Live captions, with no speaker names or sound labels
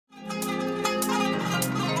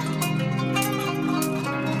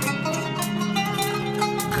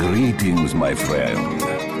Greetings, my friend.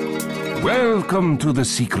 Welcome to the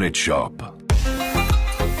secret shop.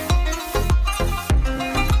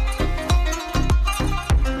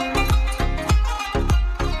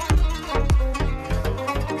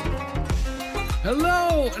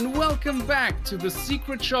 Hello and welcome back to the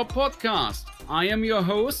Secret Shop podcast. I am your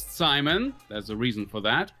host, Cymen. There's a reason for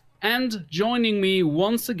that. And joining me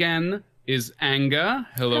once again is Anga.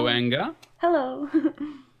 Hello, Anga. Hello.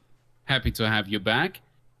 Happy to have you back.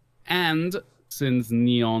 And since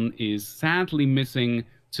Neon is sadly missing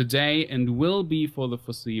today and will be for the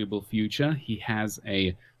foreseeable future, he has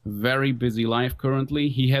a very busy life currently.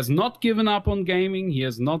 He has not given up on gaming. He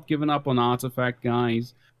has not given up on Artifact,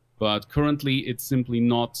 guys. But currently, it's simply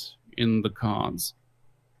not in the cards.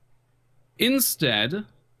 Instead,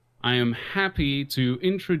 I am happy to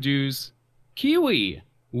introduce Kiwi.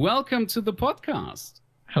 Welcome to the podcast.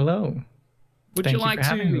 Hello. Would you like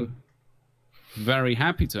to? Very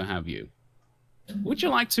happy to have you. Would you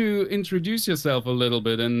like to introduce yourself a little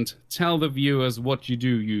bit and tell the viewers what you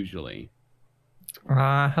do usually?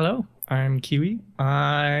 Hello. I'm Kiwi.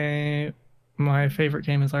 My favorite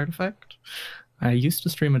game is Artifact. I used to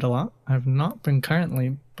stream it a lot. I've not been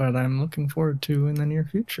currently, but I'm looking forward to in the near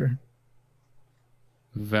future.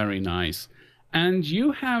 Very nice. And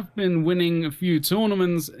you have been winning a few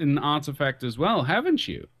tournaments in Artifact as well, haven't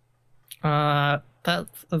you?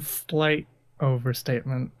 That's a slight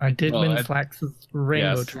overstatement. I did win Flax's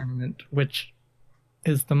Rainbow tournament, which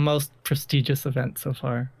is the most prestigious event so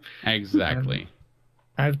far. Exactly.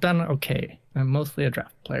 I've done okay. I'm mostly a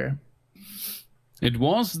draft player. It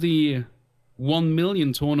was the 1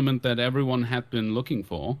 million tournament that everyone had been looking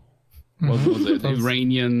for. What was it?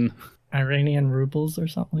 Iranian rubles or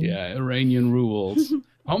something? Yeah, Iranian rubles.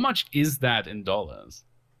 How much is that in dollars?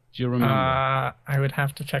 Do you remember? I would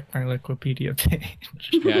have to check my Wikipedia page.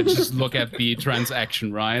 Yeah, just look at the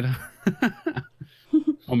transaction, right?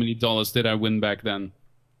 How many dollars did I win back then?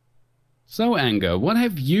 So, Anga, what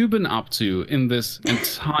have you been up to in this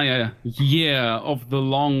entire year of the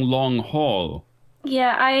long haul?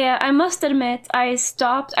 Yeah, I must admit, I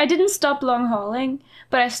didn't stop long hauling,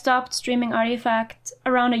 but I stopped streaming Artifact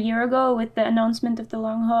around a year ago with the announcement of the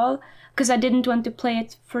long haul, because I didn't want to play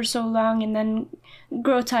it for so long and then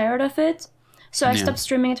grow tired of it. So I stopped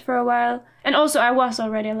streaming it for a while, and also I was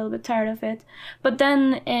already a little bit tired of it. But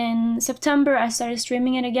then in September I started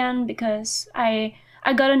streaming it again because I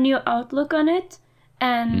got a new outlook on it,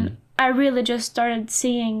 and I really just started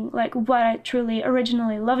seeing like what I truly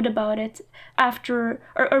originally loved about it after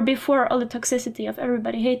or before all the toxicity of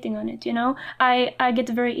everybody hating on it, you know? I get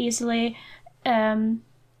very easily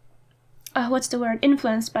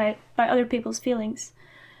influenced by other people's feelings.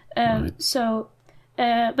 But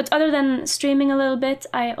other than streaming a little bit,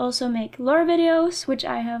 I also make lore videos, which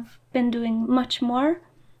I have been doing much more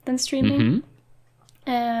than streaming.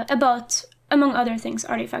 About, among other things,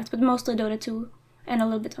 Artifacts, but mostly Dota 2 and a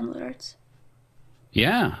little bit Underlords.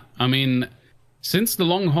 Yeah, I mean, since the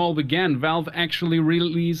long haul began, Valve actually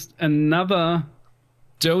released another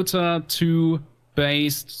Dota 2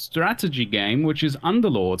 based strategy game, which is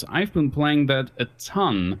Underlords. I've been playing that a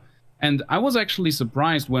ton, and I was actually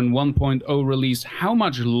surprised when 1.0 released how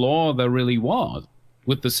much lore there really was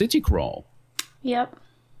with the city crawl. Yep.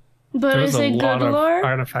 But is it good lore?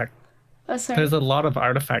 Artifact. Oh, sorry. There's a lot of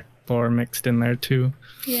Artifact lore mixed in there too.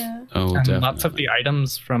 Yeah. Oh, and definitely. Lots of the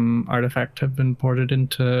items from Artifact have been ported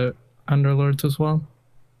into Underlords as well.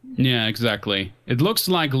 Yeah, exactly. It looks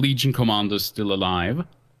like Legion Commander's still alive.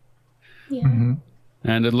 Yeah.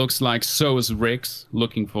 And it looks like so is Rix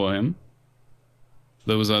looking for him.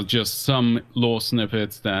 Those are just some lore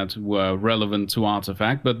snippets that were relevant to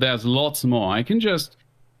Artifact, but there's lots more. I can just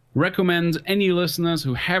recommend any listeners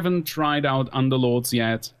who haven't tried out Underlords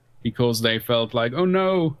yet because they felt like, oh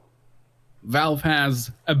no, Valve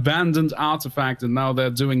has abandoned Artifact and now they're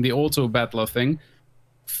doing the auto-battler thing.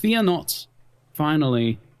 Fear not.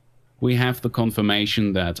 Finally, we have the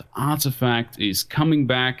confirmation that Artifact is coming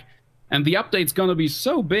back. And the update's gonna be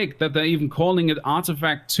so big that they're even calling it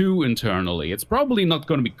Artifact 2 internally. It's probably not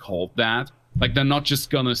gonna be called that. Like, they're not just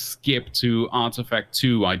gonna skip to Artifact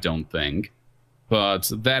 2, I don't think.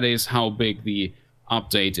 But that is how big the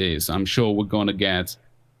update is. I'm sure we're gonna get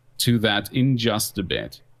to that in just a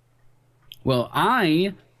bit. Well,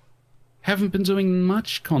 I haven't been doing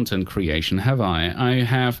much content creation, have I? I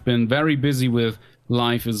have been very busy with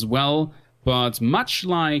life as well, but much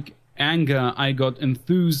like Anga, I got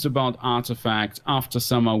enthused about Artifact after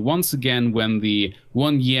summer once again when the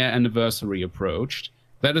 1-year anniversary approached.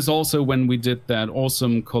 That is also when we did that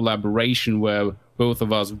awesome collaboration where both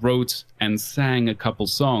of us wrote and sang a couple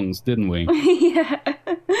songs, didn't we? Yeah.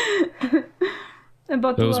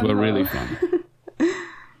 About Those the were long really haul. fun.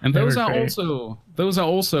 And They those were are great.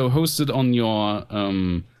 also hosted on your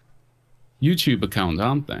YouTube account,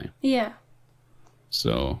 aren't they? Yeah.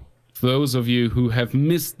 So for those of you who have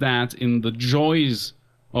missed that in the joys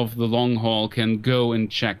of the long haul can go and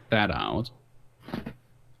check that out.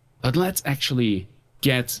 But let's actually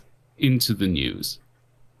get into the news,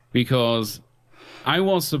 because I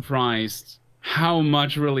was surprised how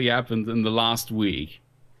much really happened in the last week.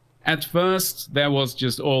 At first, there was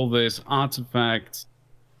just all this artifact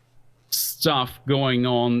stuff going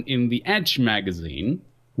on in the Edge magazine,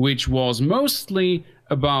 which was mostly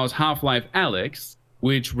about Half-Life Alyx,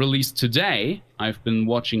 which released today. I've been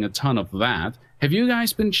watching a ton of that. Have you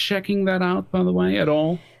guys been checking that out, by the way, at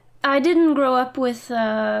all? I didn't grow up with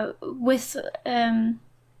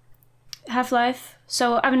Half-Life,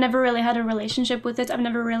 so I've never really had a relationship with it. I've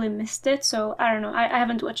never really missed it, so I don't know. I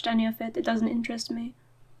haven't watched any of it. It doesn't interest me.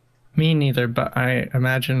 Me neither, but I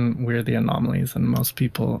imagine we're the anomalies, and most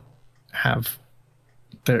people have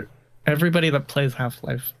their. Everybody that plays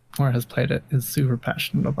Half-Life or has played it is super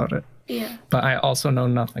passionate about it. Yeah. But I also know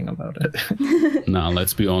nothing about it. Nah,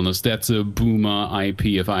 let's be honest. That's a boomer IP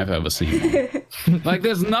if I've ever seen one. Like,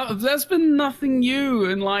 there's been nothing new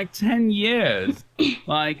in like 10 years.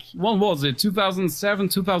 Like, what was it? 2007,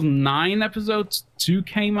 2009 episode 2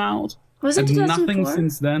 came out? Was it and 2004? nothing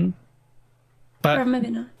since then? Or But maybe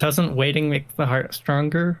not. doesn't waiting make the heart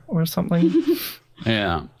stronger or something?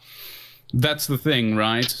 Yeah. That's the thing,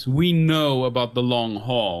 right? We know about the long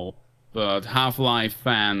haul, but Half-Life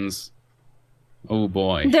fans, oh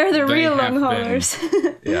boy. They're the they real have long haulers.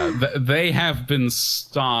 Yeah, they have been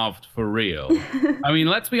starved for real. I mean,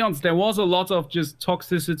 let's be honest, there was a lot of just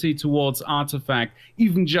toxicity towards Artifact,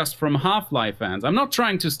 even just from Half-Life fans. I'm not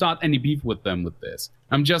trying to start any beef with them with this.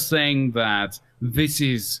 I'm just saying that this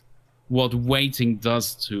is what waiting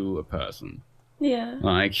does to a person. Yeah.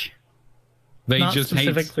 Like, they Not just hate...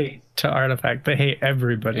 specifically to Artifact. They hate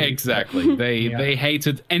everybody. Exactly. Yeah. They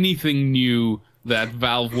hated anything new that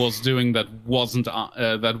Valve was doing that wasn't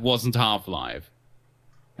Half-Life.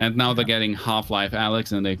 And now they're getting Half-Life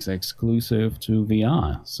Alyx, and it's exclusive to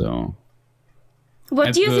VR. So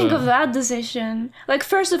What do you think of that decision? Like,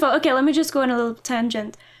 first of all, okay, let me just go on a little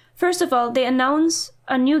tangent. First of all, they announce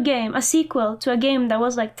a new game, a sequel to a game that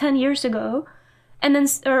was like 10 years ago, and then,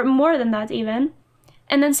 or more than that even.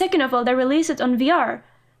 And then second of all, they release it on VR.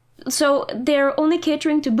 So they're only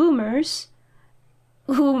catering to boomers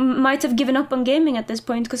who might have given up on gaming at this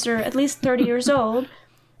point because they're at least 30 years old.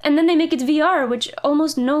 And then they make it VR, which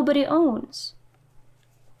almost nobody owns.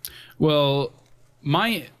 Well,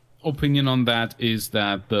 my opinion on that is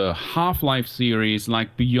that the Half-Life series,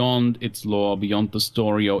 like beyond its lore, beyond the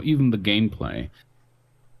story, or even the gameplay,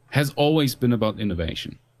 has always been about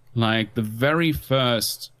innovation. Like, the very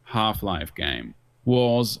first Half-Life game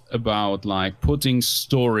was about, like, putting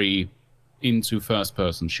story into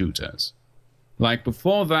first-person shooters. Like,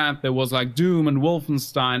 before that, there was, like, Doom and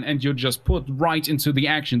Wolfenstein, and you just put right into the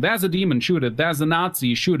action. There's a demon, shoot it. There's a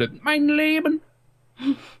Nazi, shoot it. Mein Leben!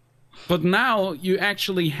 But now you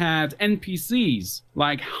actually had NPCs,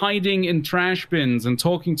 like, hiding in trash bins and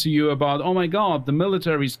talking to you about, oh my god, the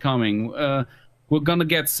military's coming. We're gonna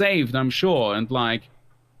get saved, I'm sure. And, like,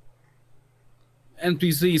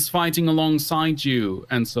 NPCs fighting alongside you,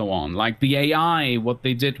 and so on. Like, the AI, what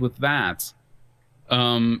they did with that.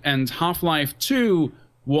 And Half-Life 2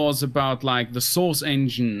 was about, like, the source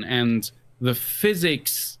engine and the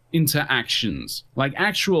physics interactions. Like,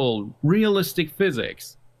 actual, realistic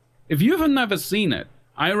physics. If you've never seen it,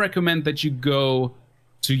 I recommend that you go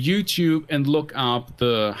to YouTube and look up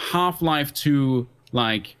the Half-Life 2,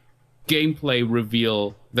 like, gameplay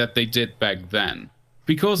reveal that they did back then.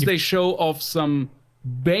 Because they show off some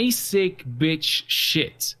basic bitch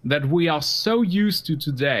shit that we are so used to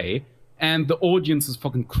today, and the audience is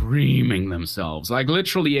fucking creaming themselves. Like,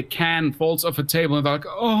 literally, a can falls off a table and they're like,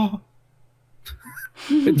 oh,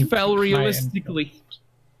 it fell realistically.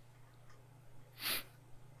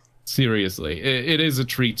 Seriously, it is a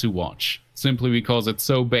treat to watch, simply because it's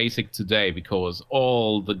so basic today, because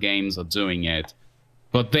all the games are doing it,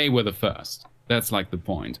 but they were the first. That's like the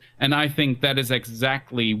point. And I think that is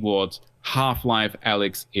exactly what Half-Life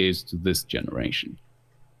Alyx is to this generation.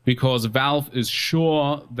 Because Valve is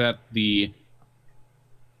sure that the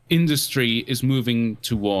industry is moving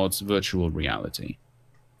towards virtual reality.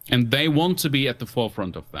 And they want to be at the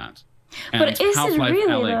forefront of that. And But is it really,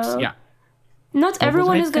 Alyx, though? yeah. Not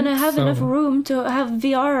everyone I is gonna think have so. enough room to have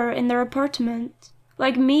VR in their apartment.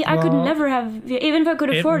 Like me, I could Well, never have, even if I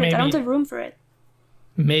could afford it, I don't maybe- have room for it.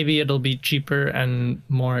 Maybe it'll be cheaper and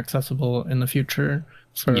more accessible in the future,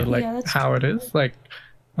 sort of Yeah. like Yeah, that's how it is. Like,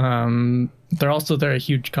 they're a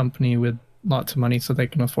huge company with lots of money, so they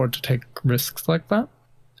can afford to take risks like that.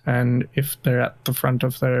 And if they're at the front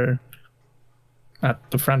of VR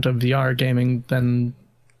gaming, then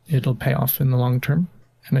it'll pay off in the long term.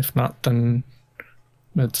 And if not, then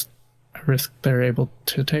it's a risk they're able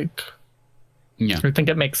to take. Yeah, I think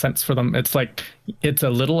it makes sense for them. It's like, it's a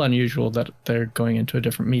little unusual that they're going into a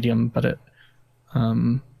different medium, but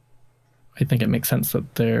I think it makes sense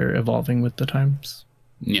that they're evolving with the times.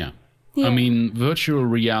 Yeah. I mean, virtual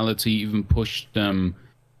reality even pushed them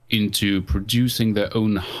into producing their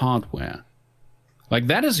own hardware. Like,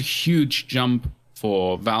 that is a huge jump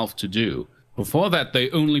for Valve to do. Before that, they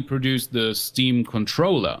only produced the Steam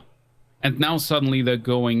controller. And now suddenly they're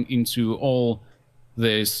going into all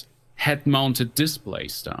this head-mounted display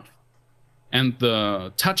stuff. And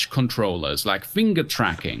the touch controllers, like finger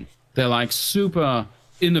tracking, they're like super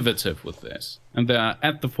innovative with this. And they're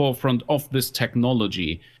at the forefront of this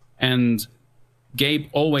technology. And Gabe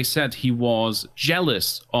always said he was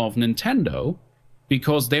jealous of Nintendo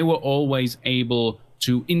because they were always able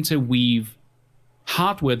to interweave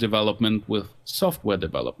hardware development with software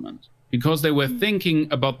development. Because they were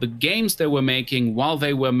thinking about the games they were making while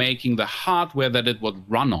they were making the hardware that it would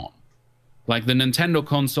run on. Like the Nintendo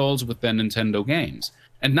consoles with their Nintendo games.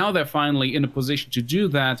 And now they're finally in a position to do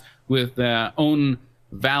that with their own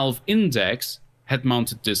Valve Index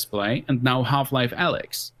head-mounted display and now Half-Life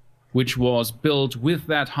Alyx, which was built with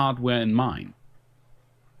that hardware in mind.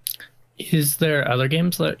 Is there other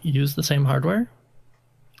games that use the same hardware?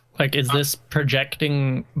 Like, is this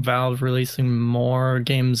projecting Valve releasing more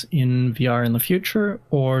games in VR in the future,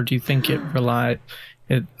 or do you think it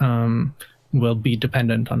will be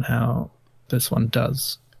dependent on how this one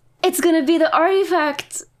does? It's gonna be the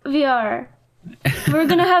Artifact VR. We're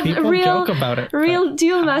gonna have real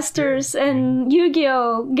Duel Masters and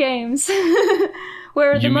Yu-Gi-Oh games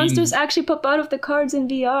where the monsters actually pop out of the cards in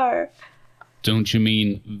VR. Don't you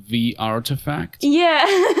mean the Artifact? Yeah,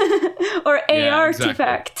 or Yeah, Artifact.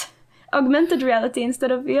 exactly. Augmented reality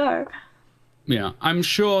instead of VR. Yeah, I'm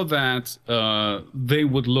sure that they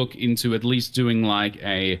would look into at least doing like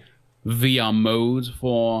a VR mode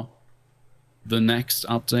for the next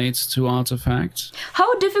updates to Artifact.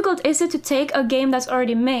 How difficult is it to take a game that's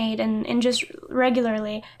already made and just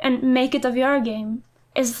regularly and make it a VR game?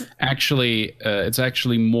 It's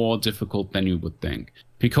actually more difficult than you would think,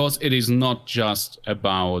 because it is not just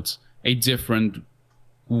about a different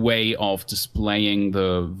way of displaying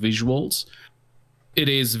the visuals. It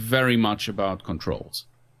is very much about controls,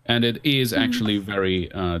 and it is actually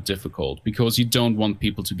very difficult because you don't want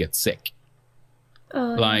people to get sick.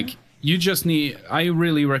 Like, you just need... I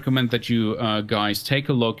really recommend that you guys take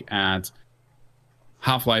a look at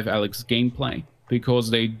Half-Life Alyx gameplay,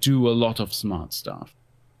 because they do a lot of smart stuff.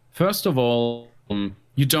 First of all,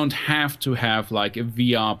 you don't have to have like a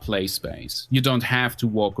VR play space. You don't have to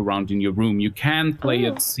walk around in your room. You can play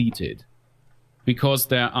it seated, because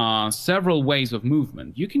there are several ways of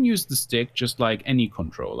movement. You can use the stick just like any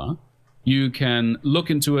controller. You can look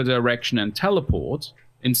into a direction and teleport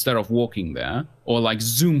instead of walking there, or like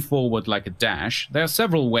zoom forward like a dash. There are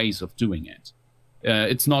several ways of doing it.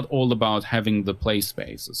 It's not all about having the play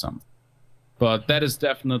space or something. But that is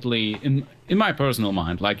definitely, in my personal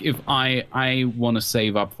mind, like if I want to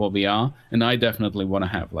save up for VR, and I definitely want to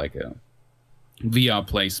have like a VR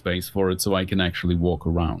play space for it so I can actually walk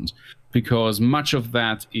around. Because much of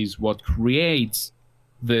that is what creates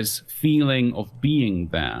this feeling of being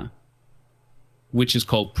there, which is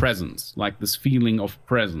called presence, like this feeling of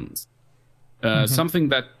presence. Something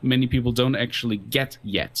that many people don't actually get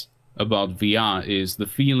yet about VR is the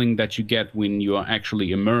feeling that you get when you are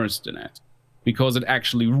actually immersed in it. Because it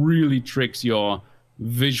actually really tricks your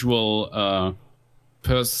visual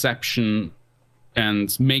perception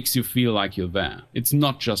and makes you feel like you're there. It's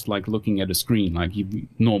not just like looking at a screen like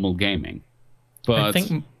normal gaming. But I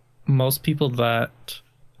think most people that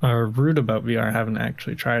are rude about VR haven't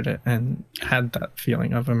actually tried it and had that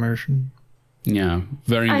feeling of immersion. Yeah,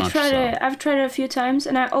 very much so. I've tried it a few times,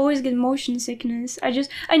 and I always get motion sickness.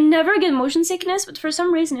 I never get motion sickness, but for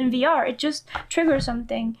some reason in VR, it just triggers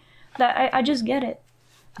something that I just get it.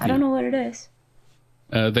 I don't know what it is.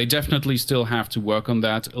 They definitely still have to work on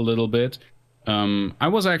that a little bit. I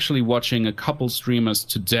was actually watching a couple streamers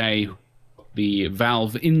today, the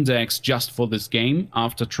Valve Index, just for this game,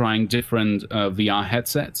 after trying different VR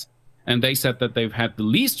headsets. And they said that they've had the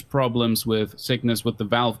least problems with sickness with the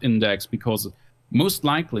Valve Index, most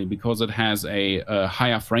likely because it has a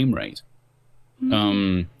higher frame rate.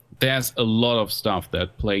 There's a lot of stuff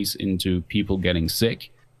that plays into people getting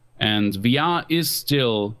sick. And VR is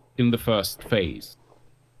still in the first phase.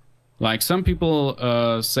 Like some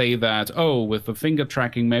people say that, oh, with the finger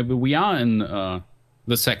tracking, maybe we are in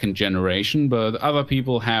the second generation, but other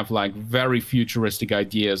people have like very futuristic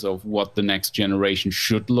ideas of what the next generation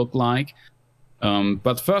should look like.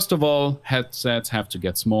 But first of all, headsets have to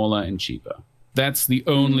get smaller and cheaper. That's the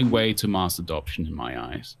only way to mass adoption in my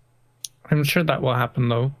eyes. I'm sure that will happen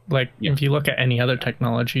though. Like if you look at any other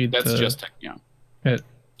technology, that's just it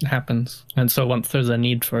happens. And so once there's a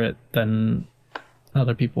need for it, then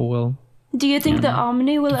other people will. Do you think the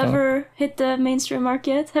Omni will ever hit the mainstream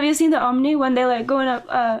market? Have you seen the Omni when they like go in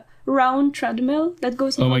a round treadmill that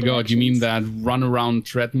goes in Oh all my god, directions? you mean that run around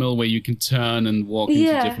treadmill where you can turn and walk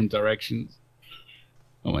into different directions?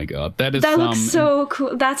 Oh my god, that looks so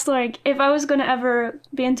cool. That's like, if I was gonna ever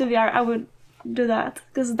be into VR, I would do that,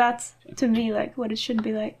 because that's to me like what it should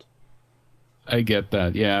be like. I get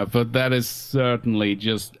that, yeah, but that is certainly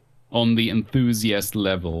just on the enthusiast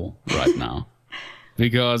level right now.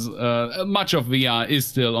 Because much of VR is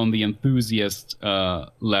still on the enthusiast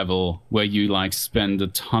level, where you like spend a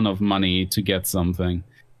ton of money to get something.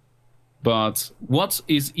 But what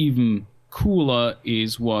is even cooler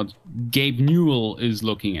is what Gabe Newell is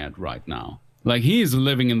looking at right now. Like, he is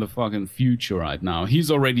living in the fucking future right now. He's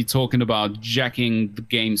already talking about jacking the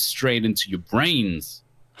game straight into your brains.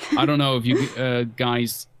 I don't know if you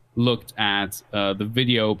guys looked at the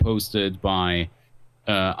video posted by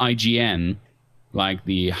IGN, like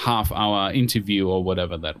the half-hour interview or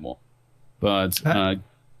whatever that was. But I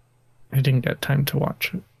didn't get time to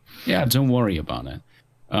watch it. Yeah, don't worry about it.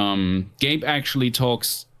 Gabe actually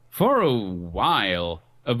talks for a while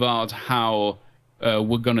about how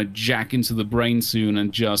we're gonna jack into the brain soon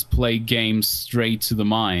and just play games straight to the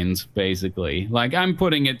mind, basically. Like, I'm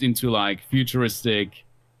putting it into like futuristic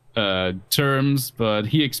terms, but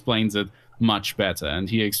he explains it much better. And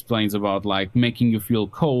he explains about like making you feel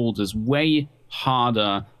cold is way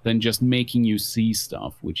harder than just making you see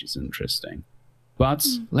stuff, which is interesting. But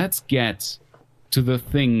let's get to the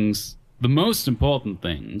things, the most important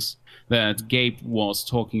things that Gabe was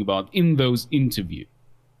talking about in those interviews.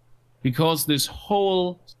 Because this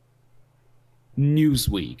whole news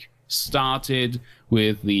week started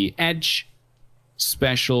with the Edge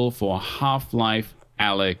special for Half-Life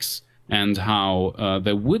Alyx, and how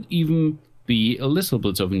there would even be a little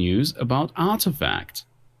bit of news about Artifact.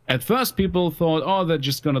 At first, people thought, oh, they're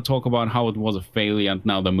just going to talk about how it was a failure and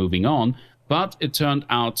now they're moving on. But it turned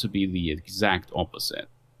out to be the exact opposite.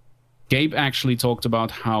 Gabe actually talked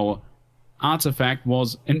about how Artifact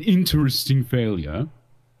was an interesting failure.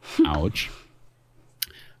 Ouch.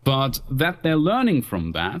 But that they're learning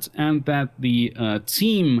from that, and that the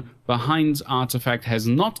team behind Artifact has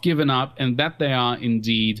not given up, and that they are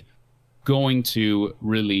indeed going to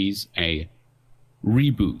release a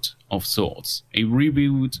reboot of sorts. A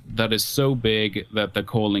reboot that is so big that they're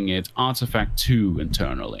calling it Artifact 2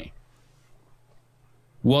 internally.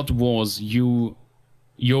 What was your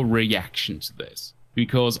reaction to this?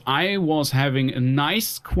 Because I was having a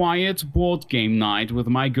nice, quiet board game night with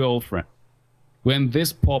my girlfriend when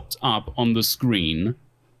this popped up on the screen,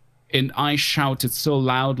 and I shouted so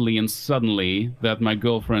loudly and suddenly that my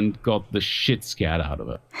girlfriend got the shit scared out of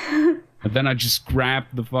it. And then I just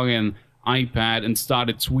grabbed the fucking iPad and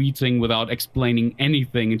started tweeting without explaining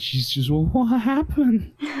anything, and she's just, well, what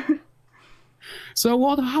happened? So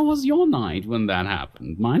how was your night when that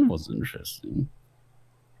happened? Mine was interesting.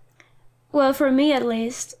 Well, for me at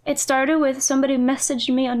least, it started with somebody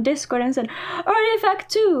messaged me on Discord and said, Artifact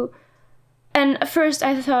 2! And at first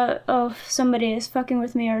I thought, oh, somebody is fucking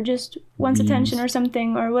with me or just wants attention or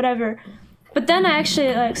something or whatever. But then I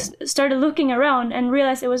actually like started looking around and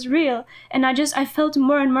realized it was real. And I felt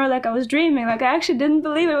more and more like I was dreaming. Like, I actually didn't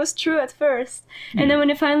believe it was true at first. And then when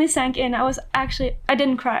it finally sank in, I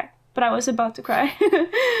didn't cry, but I was about to cry.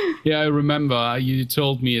 Yeah, I remember you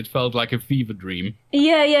told me it felt like a fever dream.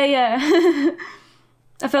 Yeah.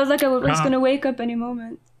 I felt like I was going to wake up any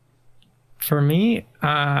moment. For me,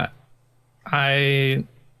 I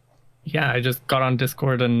just got on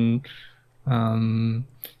Discord, and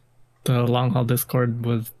the long haul Discord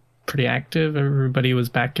was pretty active. Everybody was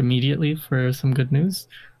back immediately for some good news.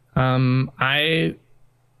 It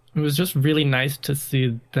was just really nice to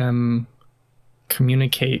see them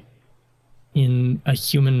communicate in a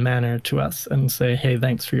human manner to us and say, hey,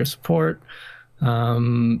 thanks for your support.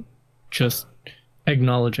 Just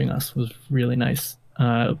acknowledging us was really nice.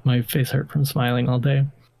 My face hurt from smiling all day.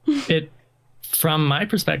 From my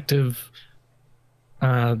perspective,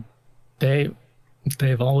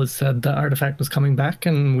 they've always said that Artifact was coming back,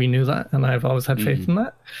 and we knew that, and I've always had faith in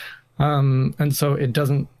that. And so it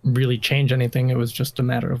doesn't really change anything. It was just a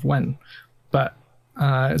matter of when. But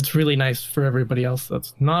it's really nice for everybody else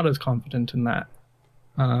that's not as confident in that.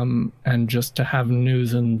 And just to have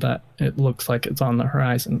news and that it looks like it's on the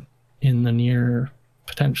horizon in the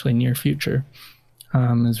potentially near future,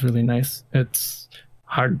 is really nice. It's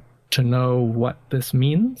hard to know what this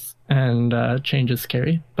means, and change is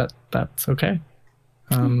scary, but that's okay.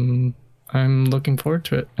 I'm looking forward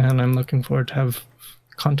to it, and I'm looking forward to have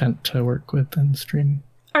content to work with and stream.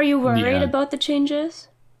 Are you worried about the changes?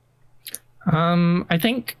 I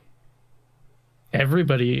think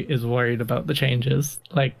everybody is worried about the changes,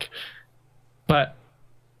 but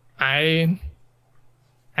I've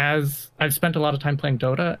spent a lot of time playing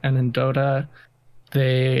Dota, and in Dota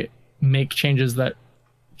they make changes that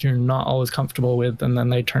you're not always comfortable with, and then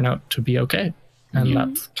they turn out to be okay, and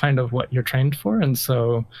that's kind of what you're trained for. And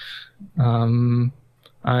so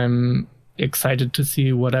I'm excited to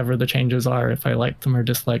see whatever the changes are. If I like them or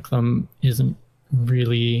dislike them isn't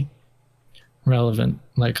really relevant.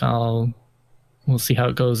 We'll see how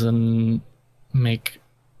it goes and make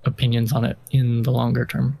opinions on it in the longer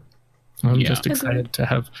term. I'm just excited to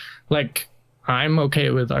have, I'm okay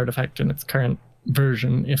with Artifact in its current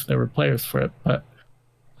version if there were players for it, but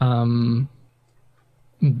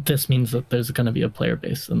this means that there's going to be a player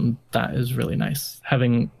base, and that is really nice.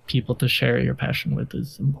 Having people to share your passion with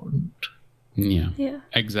is important. Yeah.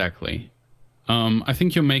 Exactly. I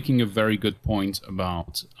think you're making a very good point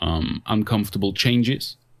about uncomfortable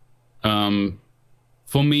changes.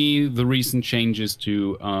 For me, the recent changes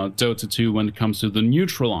to Dota 2 when it comes to the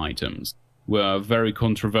neutral items were very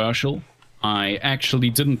controversial. I actually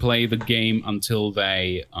didn't play the game until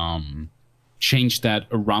they changed that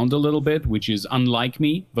around a little bit, which is unlike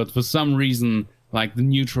me. But for some reason, the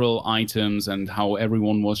neutral items and how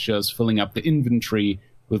everyone was just filling up the inventory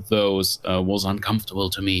with those was uncomfortable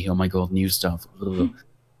to me. Oh my god, new stuff.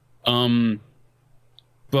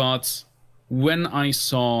 But when I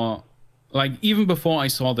saw, even before I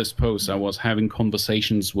saw this post, I was having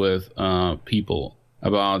conversations with people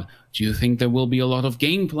about, do you think there will be a lot of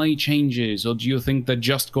gameplay changes, or do you think they're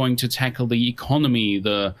just going to tackle the economy,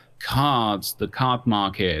 the cards, the card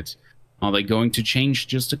market? Are they going to change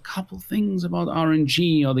just a couple things about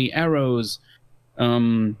RNG or the arrows?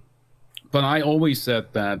 But I always said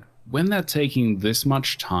that when they're taking this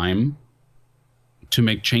much time to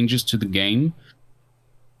make changes to the game,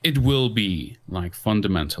 it will be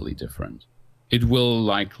fundamentally different. It will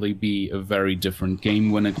likely be a very different game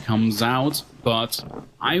when it comes out, but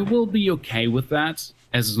I will be okay with that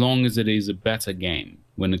as long as it is a better game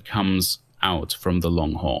when it comes out from the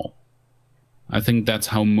long haul. I think that's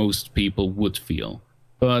how most people would feel.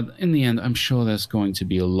 But in the end, I'm sure there's going to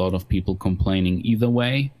be a lot of people complaining either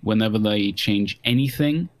way whenever they change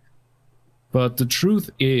anything. But the truth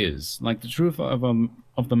is, the truth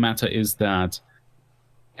of the matter is that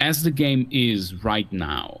as the game is right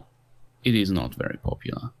now, it is not very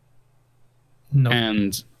popular. No.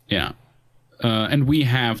 And and we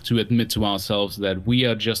have to admit to ourselves that we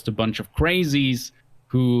are just a bunch of crazies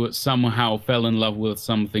who somehow fell in love with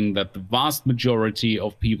something that the vast majority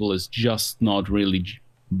of people is just not really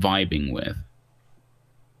vibing with.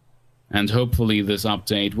 And hopefully this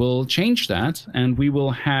update will change that, and we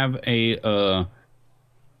will have a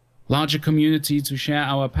larger community to share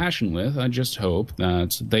our passion with. I just hope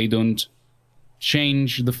that they don't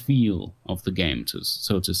change the feel of the game,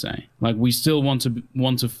 so to say. We still want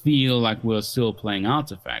to feel like we're still playing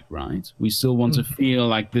Artifact, right? We still want to feel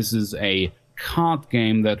like this is a card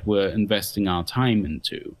game that we're investing our time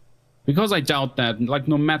into. Because I doubt that,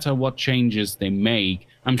 no matter what changes they make,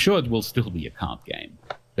 I'm sure it will still be a card game,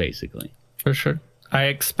 basically. For sure. I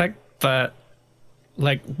expect that,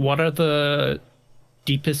 what are the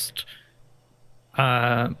deepest, what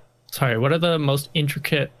are the most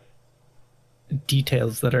intricate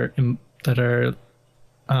details that are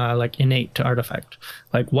innate to Artifact?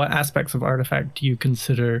 What aspects of Artifact do you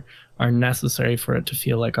consider are necessary for it to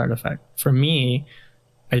feel like Artifact? For me,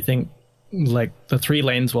 I think the 3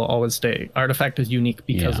 lanes will always stay. Artifact is unique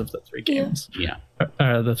because of the 3 games.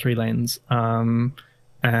 The 3 lanes.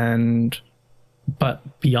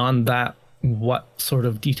 But beyond that, what sort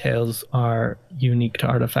of details are unique to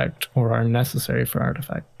Artifact or are necessary for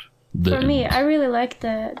Artifact? For me, I really like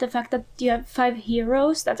the fact that you have 5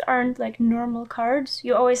 heroes that aren't normal cards.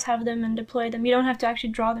 You always have them and deploy them. You don't have to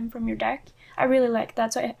actually draw them from your deck. I really like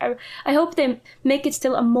that. So I hope they make it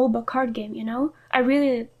still a MOBA card game, I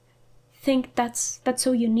really think that's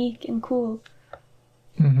so unique and cool.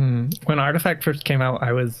 When Artifact first came out, I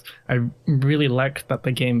really liked that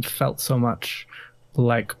the game felt so much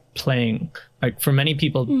like playing. For many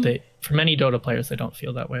people, for many Dota players, they don't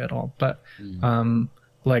feel that way at all. But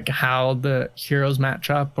how the heroes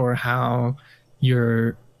match up, or how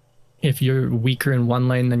if you're weaker in one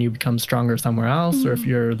lane, then you become stronger somewhere else, or if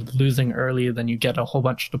you're losing early, then you get a whole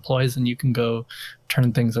bunch of deploys and you can go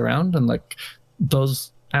turn things around. And like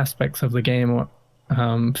those aspects of the game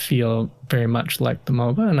feel very much like the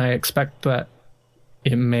MOBA, and I expect that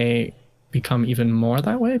it may become even more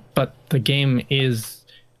that way. But the game is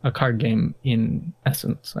a card game in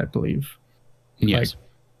essence, I believe. Yes. Like,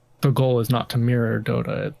 the goal is not to mirror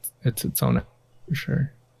Dota; it's its own, for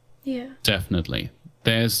sure. Yeah. Definitely.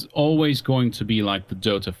 There's always going to be like the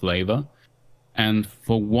Dota flavor. And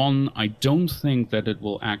for one, I don't think that it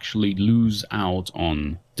will actually lose out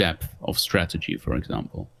on depth of strategy, for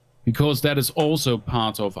example. Because that is also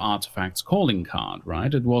part of Artifact's calling card,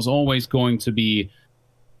 right? It was always meant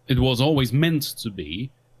to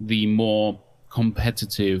be the more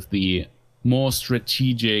competitive, the more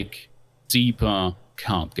strategic, deeper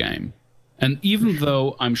card game. And even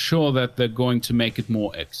though I'm sure that they're going to make it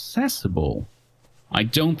more accessible, I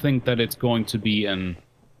don't think that it's going to be an,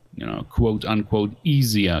 quote unquote,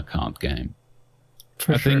 easier card game.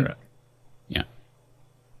 For sure. Yeah.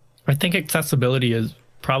 I think accessibility is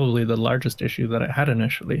probably the largest issue that it had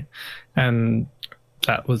initially. And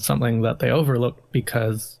that was something that they overlooked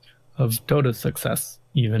because of Dota's success,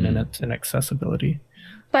 even in its inaccessibility.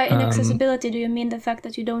 By inaccessibility, do you mean the fact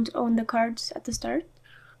that you don't own the cards at the start?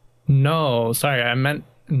 No, sorry, I meant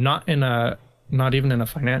not even in a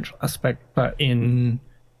financial aspect, but in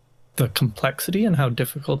the complexity and how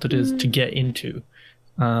difficult it is to get into.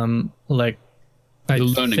 Like, I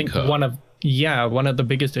think one of the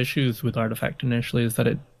biggest issues with Artifact initially is that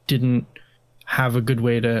it didn't have a good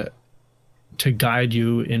way to guide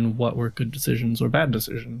you in what were good decisions or bad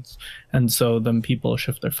decisions. And so then people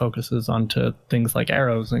shift their focuses onto things like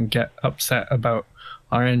arrows and get upset about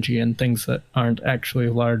RNG and things that aren't actually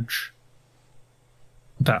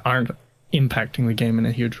that aren't impacting the game in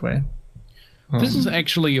a huge way. This is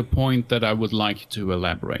actually a point that I would like to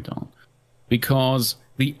elaborate on, because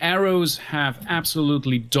the arrows have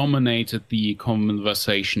absolutely dominated the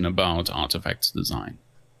conversation about Artifact's design.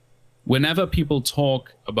 Whenever people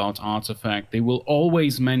talk about Artifact, they will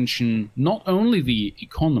always mention not only the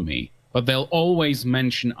economy, but they'll always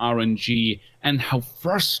mention RNG and how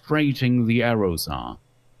frustrating the arrows are.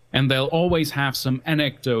 And they'll always have some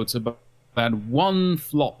anecdotes about that one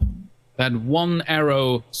flop, that one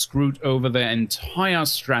arrow screwed over their entire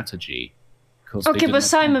strategy. Okay, but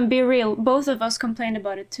Cymen, be real. Both of us complained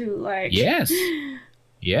about it too. Like, yes,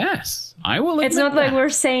 I will admit it's not that. like we're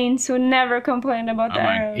saints who never complain about the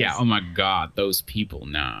arrows. Yeah, oh my god, those people,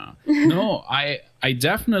 nah. No, I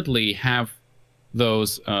definitely have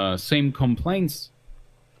those same complaints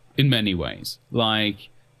in many ways. Like,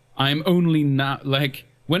 I'm only now, like,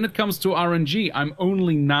 when it comes to RNG, I'm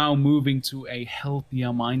only now moving to a healthier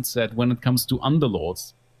mindset when it comes to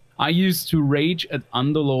Underlords. I used to rage at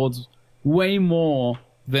Underlords way more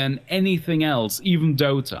than anything else, even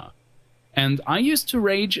Dota. And I used to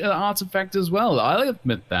rage at Artifact as well, I'll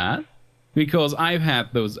admit that. Because I've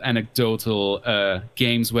had those anecdotal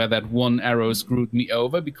games where that one arrow screwed me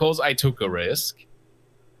over because I took a risk.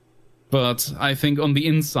 But I think on the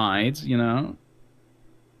inside,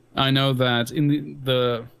 I know that in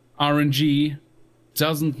the RNG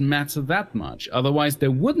doesn't matter that much. Otherwise,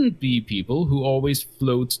 there wouldn't be people who always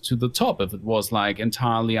float to the top if it was like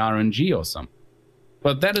entirely RNG or something.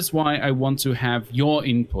 But that is why I want to have your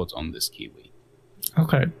input on this, Kiwi.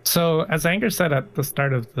 Okay, so as Anger said at the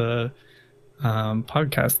start of the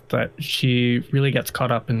podcast, that she really gets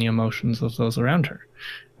caught up in the emotions of those around her.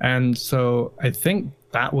 And so I think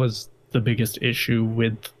that was the biggest issue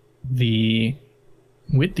with the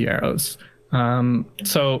arrows.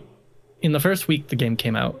 So in the first week the game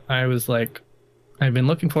came out, I was like, I've been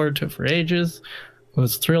looking forward to it for ages,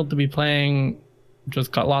 was thrilled to be playing,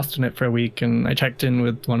 just got lost in it for a week, and I checked in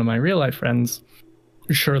with one of my real life friends,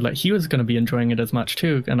 sure that he was going to be enjoying it as much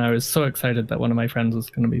too, and I was so excited that one of my friends was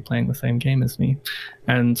going to be playing the same game as me.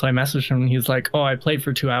 And so I messaged him and he's like, oh, I played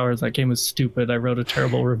for 2 hours, that game was stupid, I wrote a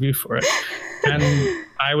terrible review for it. And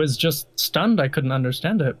I was just stunned. I couldn't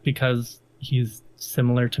understand it because he's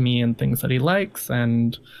similar to me in things that he likes,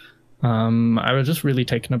 and I was just really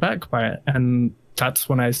taken aback by it. And that's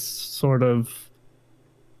when I sort of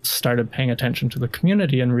started paying attention to the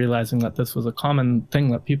community and realizing that this was a common thing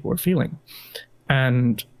that people were feeling.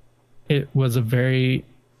 And it was a theme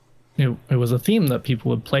that people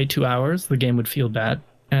would play 2 hours, the game would feel bad,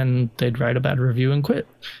 and they'd write a bad review and quit.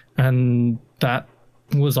 And that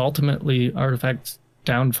was ultimately Artifact's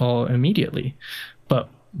downfall immediately. But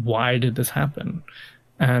why did this happen?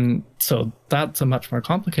 And so that's a much more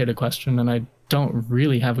complicated question, and I don't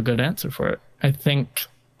really have a good answer for it. I think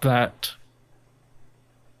that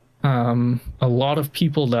A lot of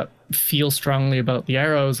people that feel strongly about the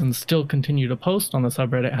arrows and still continue to post on the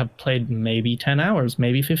subreddit have played maybe 10 hours,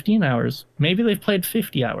 maybe 15 hours, maybe they've played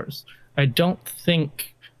 50 hours. I don't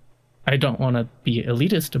want to be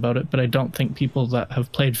elitist about it, but I don't think people that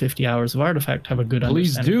have played 50 hours of Artifact have a good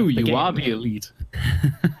understanding of the game. You are the elite.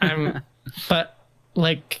 But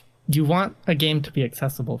like, you want a game to be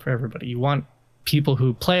accessible for everybody. You want people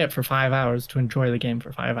who play it for 5 hours to enjoy the game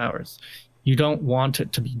for 5 hours. You don't want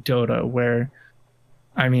it to be Dota, where,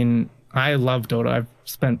 I mean, I love Dota. I've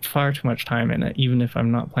spent far too much time in it, even if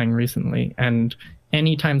I'm not playing recently. And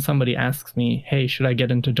anytime somebody asks me, hey, should I get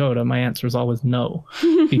into Dota? My answer is always no,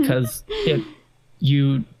 because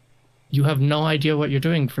you have no idea what you're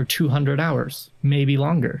doing for 200 hours, maybe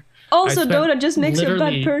longer. Also, Dota just makes you a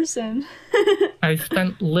bad person. I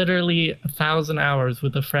spent literally 1,000 hours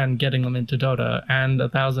with a friend getting them into Dota, and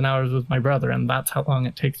 1,000 hours with my brother, and that's how long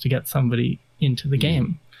it takes to get somebody into the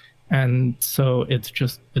game. And so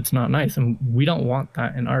it's not nice, and we don't want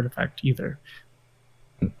that in Artifact either.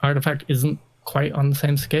 Artifact isn't quite on the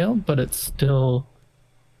same scale, but it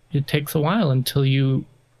takes a while until you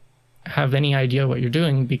have any idea what you're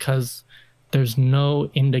doing, because there's no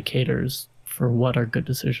indicators for what are good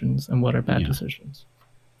decisions and what are bad decisions.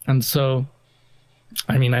 And so,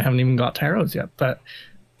 I mean, I haven't even got to arrows yet, but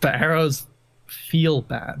the arrows feel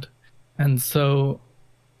bad. And so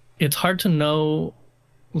it's hard to know,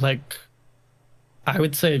 like, I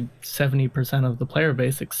would say 70% of the player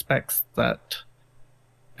base expects that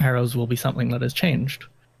arrows will be something that has changed.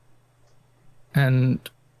 And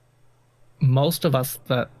most of us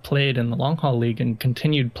that played in the long haul league and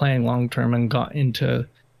continued playing long term and got into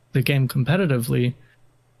the game competitively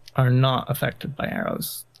are not affected by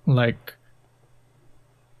arrows. Like,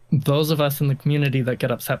 those of us in the community that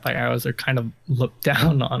get upset by arrows are kind of looked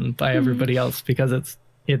down on by everybody else, because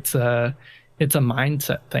it's a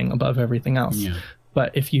mindset thing above everything else. Yeah.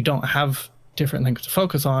 But if you don't have different things to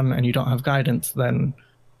focus on and you don't have guidance, then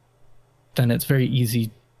it's very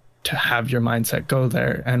easy to have your mindset go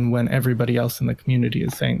there. And when everybody else in the community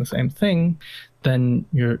is saying the same thing, then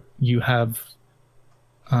you have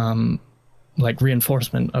like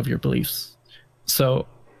reinforcement of your beliefs. So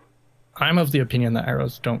I'm of the opinion that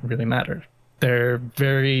arrows don't really matter. They're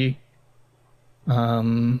very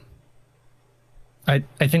I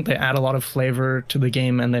think they add a lot of flavor to the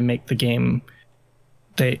game, and they make the game,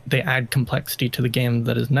 they add complexity to the game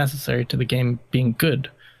that is necessary to the game being good.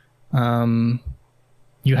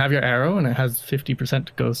 You have your arrow and it has 50%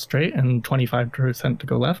 to go straight and 25% to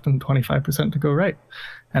go left and 25% to go right.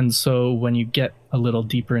 And so when you get a little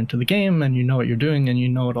deeper into the game and you know what you're doing and you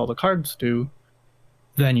know what all the cards do,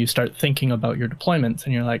 then you start thinking about your deployments,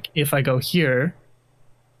 and you're like, if I go here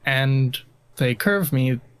and they curve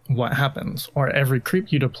me, what happens? Or every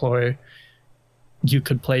creep you deploy, you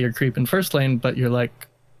could play your creep in first lane, but you're like,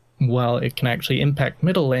 well, it can actually impact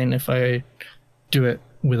middle lane if I do it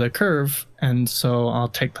with a curve, and so I'll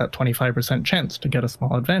take that 25% chance to get a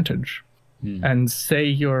small advantage. And say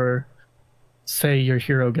your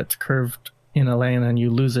hero gets curved in a lane and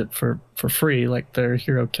you lose it for free, like their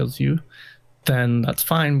hero kills you, then that's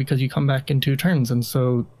fine, because you come back in 2 turns, and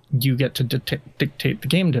so you get to dictate the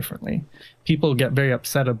game differently. People get very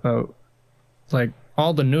upset about, like,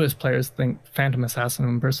 all the newest players think Phantom Assassin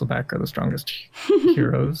and Bristleback are the strongest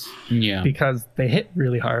heroes, because they hit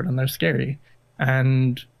really hard and they're scary.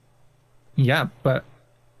 And yeah, but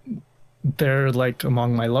they're like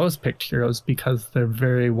among my lowest picked heroes because they're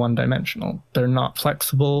very one-dimensional. They're not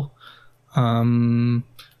flexible.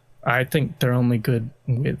 I think they're only good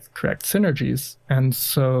with correct synergies. And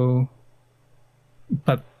so,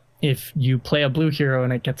 but if you play a blue hero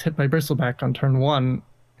and it gets hit by Bristleback on turn 1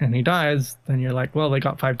 and he dies, then you're like, well, they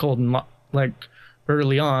got 5 gold, and like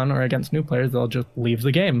early on or against new players, they'll just leave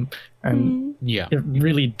the game. And it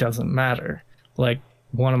really doesn't matter. Like,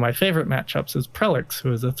 one of my favorite matchups is Prelix,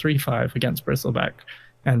 who is a 3/5 against Bristleback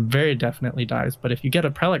and very definitely dies. But if you get a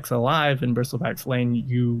Prelix alive in Bristleback's lane,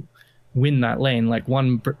 you win that lane. Like,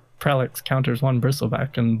 one Prelix counters 1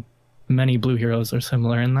 Bristleback, and many blue heroes are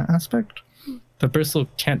similar in that aspect. The Bristle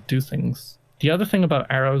can't do things. The other thing about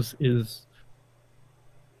arrows is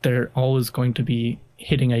they're always going to be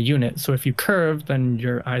hitting a unit. So if you curve, then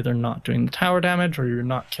you're either not doing the tower damage, or you're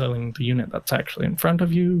not killing the unit that's actually in front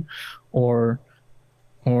of you, or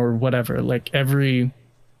whatever. Like, every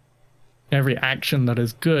action that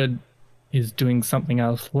is good is doing something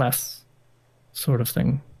else less, sort of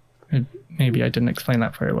thing. Maybe I didn't explain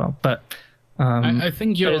that very well, but I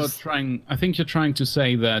think you're trying. I think you're trying to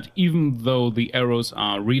say that even though the arrows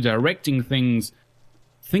are redirecting things,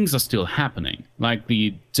 things are still happening. Like,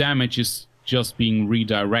 the damage is just being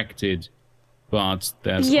redirected but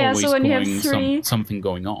there's Yeah, always so when you have going three- something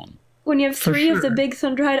going on. When you have For three of the sure. big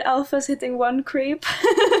Thunderhide alphas hitting one creep,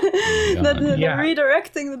 God. they're Yeah.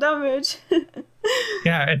 redirecting the damage.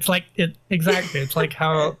 Yeah, it's like exactly. It's like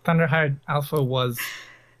how Thunderhide Alpha was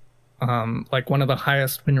like one of the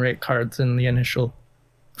highest win rate cards in the initial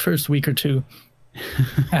first week or two.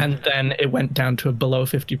 And then it went down to a below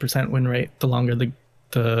 50% win rate the longer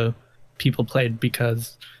the people played,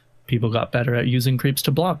 because people got better at using creeps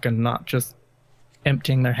to block and not just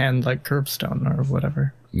emptying their hand like Curbstone or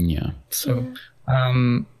whatever. Yeah. So,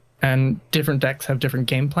 and different decks have different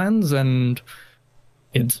game plans, and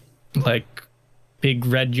it's like big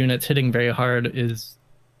red units hitting very hard is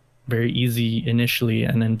very easy initially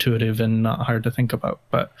and intuitive and not hard to think about.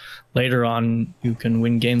 But later on, you can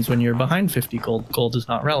win games when you're behind 50 gold. Gold is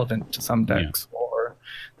not relevant to some decks or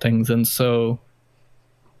things. And so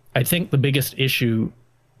I think the biggest issue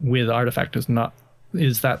with Artifact is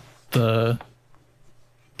that the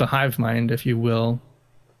hive mind, if you will,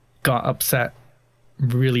 got upset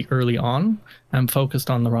really early on and focused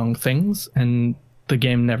on the wrong things, and the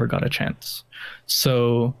game never got a chance.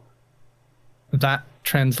 So that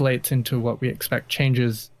translates into what we expect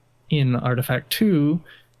changes in Artifact 2,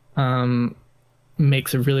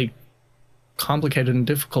 makes it really complicated and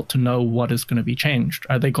difficult to know what is going to be changed.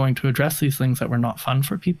 Are they going to address these things that were not fun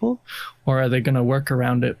for people, or are they going to work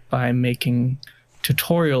around it by making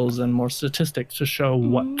tutorials and more statistics to show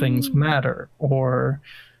what things matter, or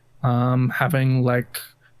having like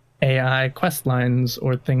AI quest lines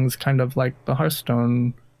or things kind of like the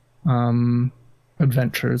Hearthstone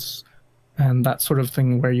adventures and that sort of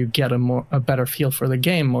thing, where you get a better feel for the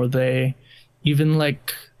game? Or they even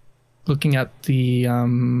like looking at the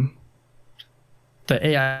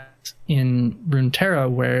AI in Runeterra,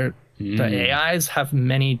 where the AIs have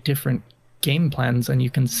many different game plans and you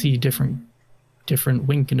can see different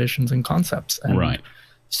win conditions and concepts. And Right.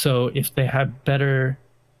 so if they had better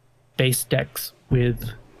base decks with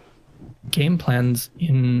game plans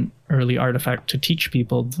in early Artifact to teach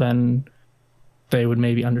people, then they would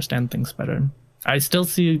maybe understand things better. I still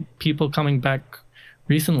see people coming back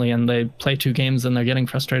recently and they play 2 games and they're getting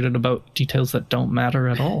frustrated about details that don't matter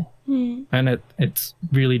at all. And it's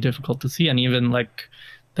really difficult to see. And even like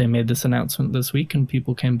they made this announcement this week and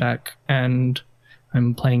people came back, and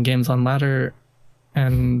I'm playing games on ladder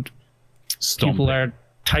and people are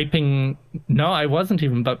typing. No, I wasn't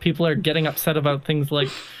even, but people are getting upset about things like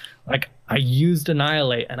I used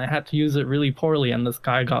Annihilate and I had to use it really poorly, and this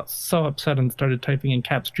guy got so upset and started typing in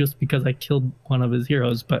caps just because I killed one of his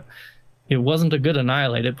heroes. But it wasn't a good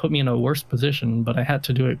Annihilate. It put me in a worse position, but I had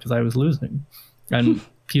to do it because I was losing. And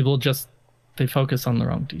people just, they focus on the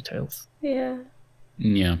wrong details. Yeah.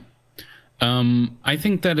 Yeah. I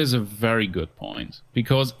think that is a very good point,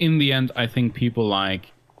 because in the end, I think people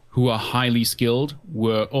like who are highly skilled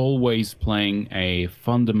were always playing a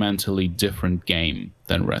fundamentally different game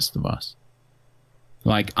than the rest of us.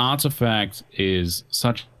 Like Artifact is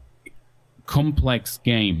such a complex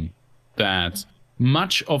game that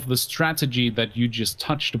much of the strategy that you just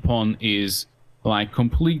touched upon is like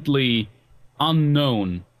completely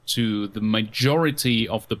unknown to the majority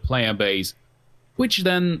of the player base, which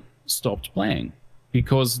then stopped playing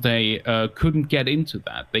because they couldn't get into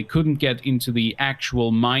that. They couldn't get into the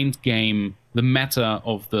actual mind game, the meta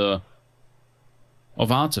of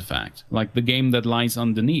Artifact, like the game that lies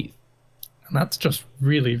underneath. And that's just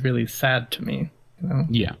really, really sad to me. You know?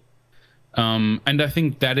 Yeah. And I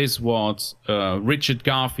think that is what Richard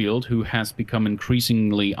Garfield, who has become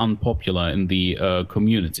increasingly unpopular in the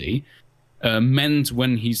community, meant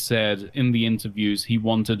when he said in the interviews he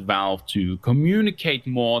wanted Valve to communicate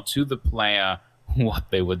more to the player what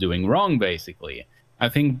they were doing wrong, basically. I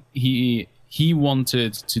think he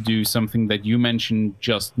wanted to do something that you mentioned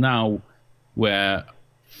just now, where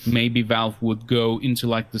maybe Valve would go into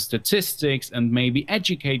like the statistics and maybe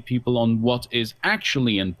educate people on what is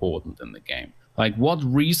actually important in the game. Like what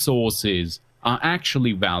resources are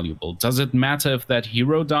actually valuable. Does it matter if that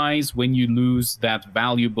hero dies when you lose that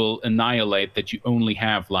valuable Annihilate that you only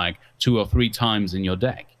have like 2 or 3 times in your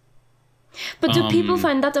deck? But do people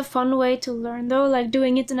find that a fun way to learn, though? Like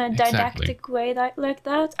doing it in a didactic Exactly. way like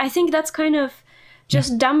that? I think that's kind of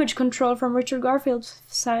just damage control from Richard Garfield's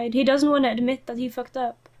side. He doesn't want to admit that he fucked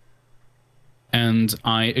up. And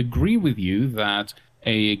I agree with you that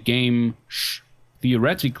a game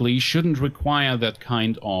theoretically shouldn't require that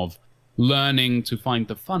kind of learning to find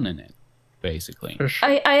the fun in it. basically. For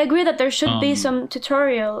sure. I agree that there should be some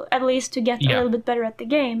tutorial, at least to get a little bit better at the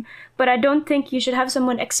game, but I don't think you should have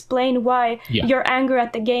someone explain why your anger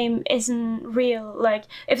at the game isn't real. Like,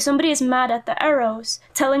 if somebody is mad at the arrows,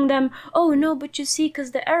 telling them, oh no, but you see,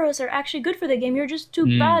 because the arrows are actually good for the game, you're just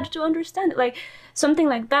too bad to understand it. Like, something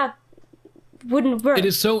like that wouldn't work. It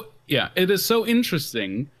is so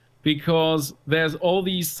interesting, because there's all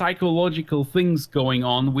these psychological things going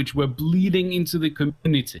on which were bleeding into the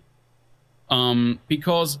community.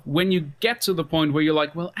 Because when you get to the point where you're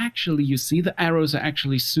like, well, actually, you see, the arrows are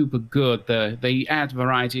actually super good. They add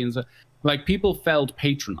variety, and so, like, people felt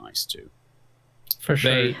patronized too. For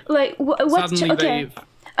sure.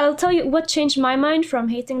 I'll tell you what changed my mind from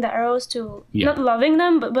hating the arrows to not loving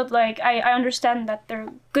them, but like I understand that they're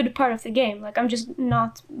a good part of the game. Like, I'm just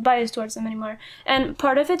not biased towards them anymore. And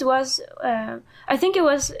part of it was, I think it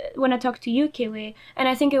was when I talked to you, Kiwi, and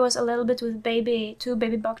I think it was a little bit with Baby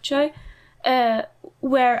Bok Choy,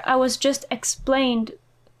 where I was just explained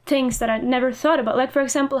things that I never thought about. Like, for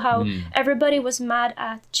example, how everybody was mad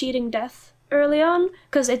at cheating death early on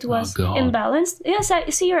because it was imbalanced. Yes, I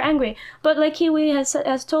see you're angry, but like Kiwi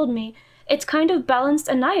has told me, it's kind of balanced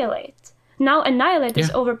Annihilate. Now Annihilate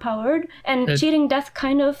is overpowered, and cheating death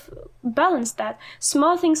kind of balanced that.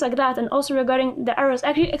 Small things like that, and also regarding the arrows,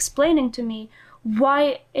 actually explaining to me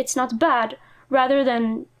why it's not bad, rather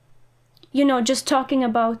than, you know, just talking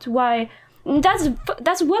about why.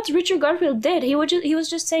 That's what Richard Garfield did. He was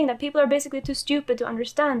just saying that people are basically too stupid to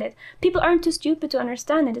understand it. People aren't too stupid to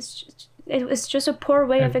understand it. It's just a poor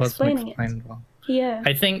way of explaining it. Well. Yeah.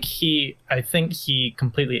 I think he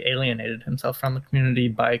completely alienated himself from the community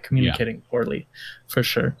by communicating poorly, for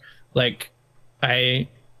sure. Like, at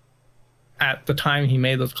the time he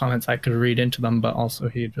made those comments, I could read into them, but also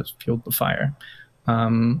he just fueled the fire.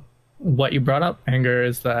 What you brought up, anger,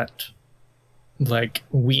 is that, like,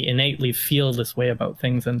 we innately feel this way about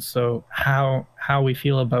things, and so how we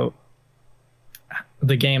feel about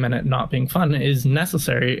the game and it not being fun is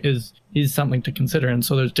necessary, is something to consider. And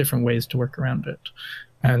so there's different ways to work around it.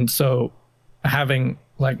 And so having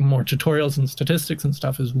like more tutorials and statistics and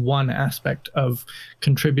stuff is one aspect of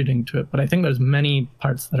contributing to it, but I think there's many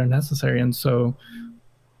parts that are necessary. And so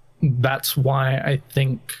that's why I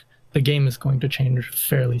think the game is going to change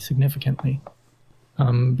fairly significantly,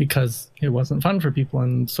 because it wasn't fun for people,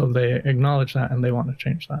 and so they acknowledge that and they want to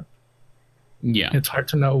change that. Yeah. It's hard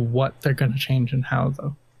to know what they're going to change and how,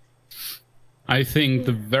 though. I think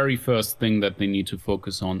the very first thing that they need to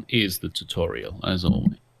focus on is the tutorial, as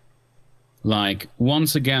always. Like,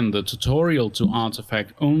 once again, the tutorial to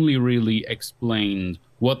Artifact only really explained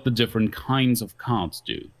what the different kinds of cards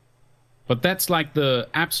do. But that's like the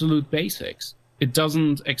absolute basics. It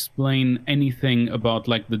doesn't explain anything about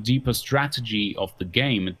like the deeper strategy of the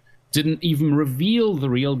game. It didn't even reveal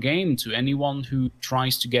the real game to anyone who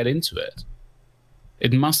tries to get into it.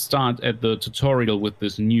 It must start at the tutorial with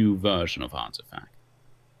this new version of Artifact.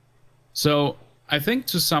 So I think,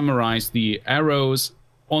 to summarize, the arrows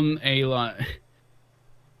on a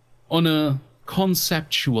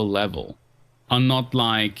conceptual level are not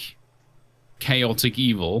like chaotic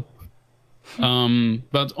evil,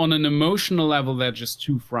 but on an emotional level they're just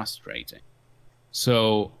too frustrating.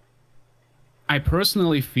 So I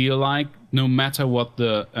personally feel like no matter what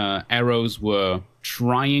the arrows were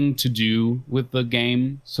trying to do with the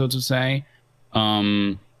game, so to say,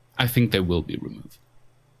 I think they will be removed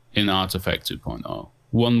in Artifact 2.0,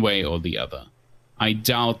 one way or the other. I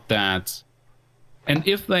doubt that, and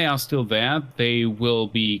if they are still there, they will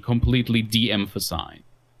be completely de-emphasized,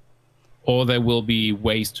 or there will be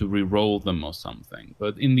ways to re-roll them or something.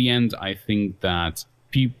 But in the end, I think that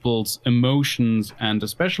people's emotions, and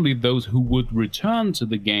especially those who would return to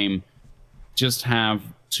the game, just have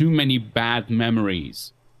too many bad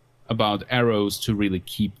memories about arrows to really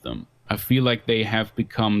keep them. I feel like they have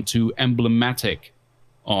become too emblematic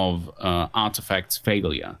of Artifact's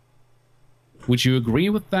failure. Would you agree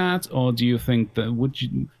with that, or do you think that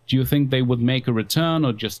do you think they would make a return,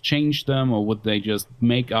 or just change them, or would they just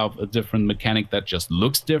make up a different mechanic that just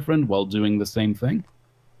looks different while doing the same thing?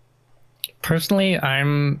 Personally,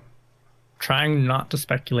 I'm trying not to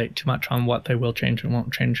speculate too much on what they will change and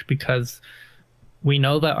won't change, because we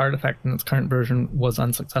know that Artifact in its current version was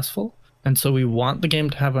unsuccessful, and so we want the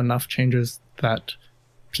game to have enough changes that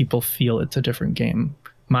people feel it's a different game.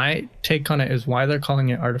 My take on it is why they're calling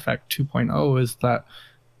it Artifact 2.0 is that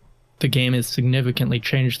the game is significantly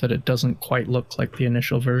changed, that it doesn't quite look like the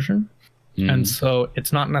initial version. And so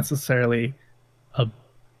it's not necessarily a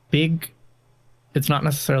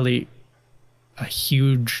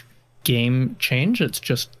huge game change. It's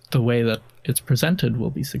just the way that it's presented will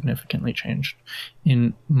be significantly changed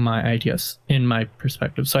in my ideas, in my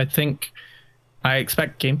perspective. So I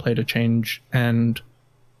expect gameplay to change, and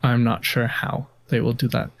I'm not sure how they will do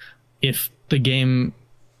that. If the game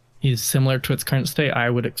is similar to its current state, I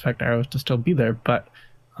would expect arrows to still be there. But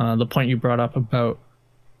the point you brought up about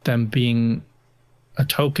them being a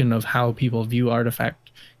token of how people view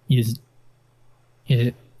Artifact is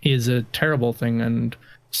a terrible thing, and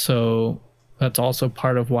so that's also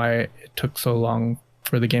part of why it took so long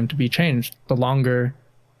for the game to be changed. The longer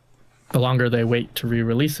they wait to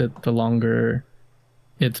re-release it, the longer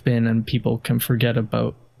it's been, and people can forget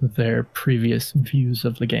about their previous views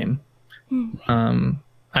of the game.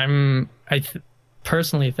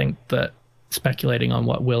 Personally think that speculating on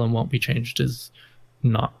what will and won't be changed is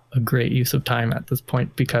not a great use of time at this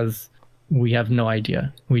point, because we have no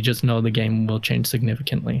idea. We just know the game will change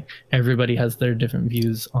significantly. Everybody has their different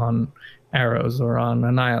views on arrows or on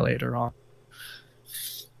Annihilate or on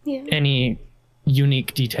any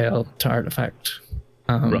unique detail to Artifact.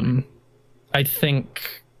 Right. I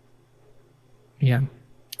think, yeah,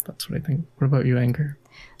 that's what I think. What about you, Anger?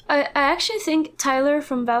 I actually think Tyler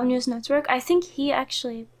from Valve News Network, I think he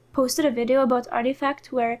actually posted a video about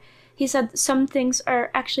Artifact where he said some things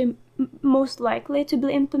are actually most likely to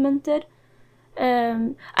be implemented.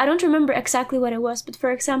 I don't remember exactly what it was, but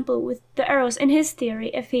for example, with the arrows, in his theory,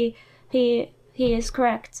 if he is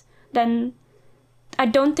correct, then I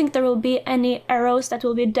don't think there will be any arrows that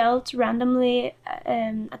will be dealt randomly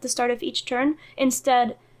at the start of each turn.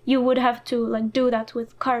 Instead, you would have to like do that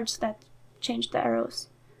with cards that change the arrows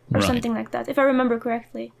or something like that, if I remember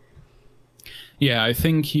correctly. Yeah, I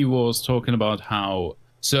think he was talking about how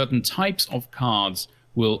certain types of cards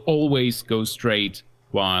will always go straight,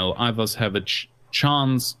 while others have a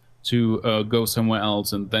chance to go somewhere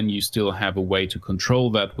else, and then you still have a way to control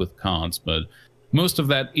that with cards. But most of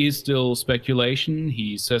that is still speculation.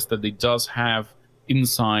 He says that it does have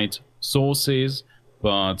inside sources,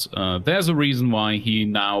 but there's a reason why he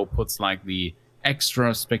now puts like the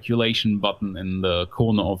extra speculation button in the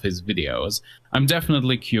corner of his videos. I'm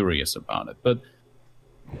definitely curious about it. But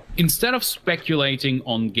instead of speculating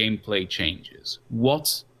on gameplay changes,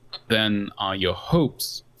 what then are your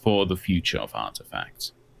hopes for the future of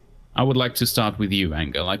Artifact? I would like to start with you,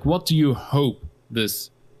 Anger. Like, what do you hope this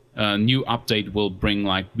new update will bring,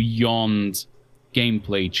 like, beyond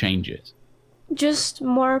gameplay changes? Just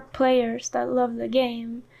more players that love the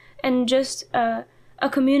game, and just a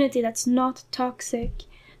community that's not toxic.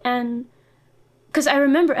 And because I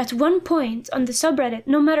remember at one point on the subreddit,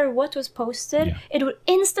 no matter what was posted, it would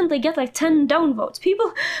instantly get like 10 downvotes.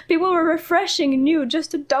 People were refreshing new just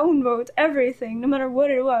to downvote everything, no matter what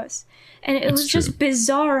it was. And it was just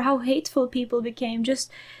bizarre how hateful people became.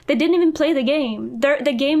 Just, they didn't even play the game.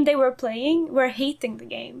 The game they were playing were hating the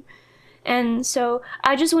game. And so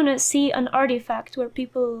I just want to see an Artifact where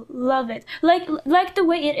people love it. Like the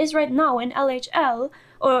way it is right now in LHL,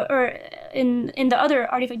 or in the other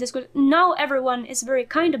Artifact Discord. Now everyone is very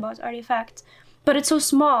kind about Artifact, but it's so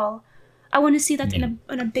small. I want to see that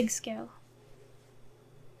on a big scale.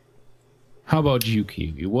 How about you,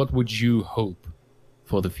 Kiwi? What would you hope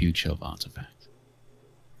for the future of Artifact?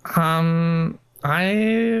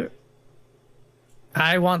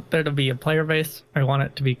 I want there to be a player base. I want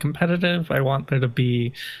it to be competitive. I want there to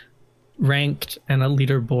be ranked and a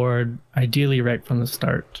leaderboard, ideally right from the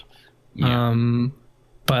start.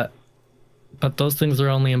 But those things are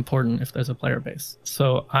only important if there's a player base.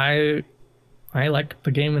 So I like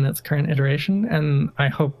the game in its current iteration, and I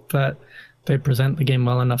hope that they present the game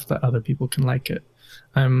well enough that other people can like it.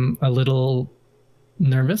 I'm a little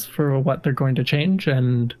nervous for what they're going to change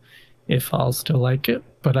and if I'll still like it,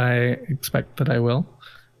 but I expect that I will.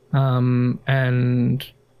 And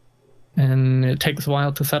it takes a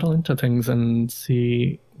while to settle into things and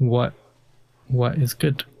see what is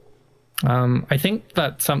good. I think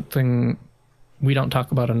that something we don't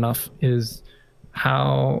talk about enough is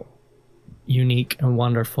how unique and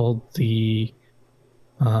wonderful the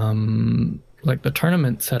like the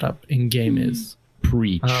tournament setup in game is.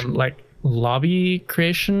 Preach. Like lobby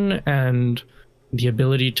creation and the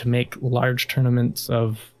ability to make large tournaments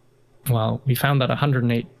of, well, we found that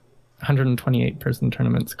 128 person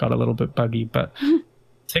tournaments got a little bit buggy, but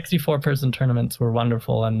 64 person tournaments were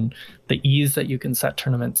wonderful, and the ease that you can set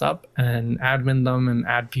tournaments up and admin them and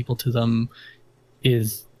add people to them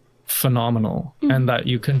is phenomenal. And that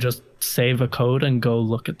you can just save a code and go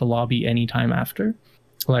look at the lobby anytime after.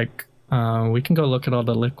 Like we can go look at all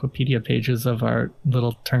the Wikipedia pages of our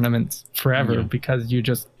little tournaments forever because you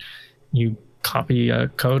copy a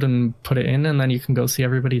code and put it in, and then you can go see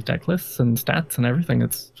everybody's deck lists and stats and everything.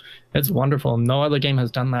 It's wonderful. No other game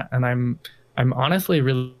has done that, and I'm honestly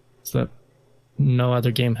really that no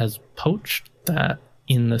other game has poached that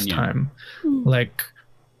in this time. Like,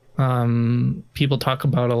 people talk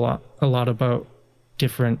about a lot about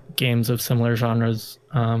different games of similar genres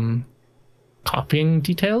copying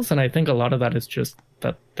details, and I think a lot of that is just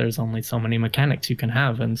that there's only so many mechanics you can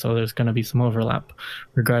have, and so there's going to be some overlap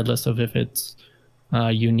regardless of if it's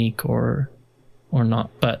unique or not.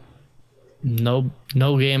 But no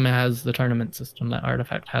game has the tournament system that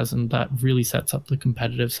Artifact has, and that really sets up the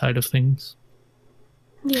competitive side of things.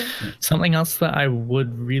 Yeah. Something else that I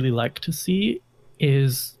would really like to see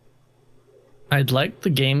is I'd like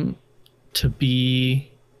the game to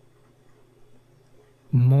be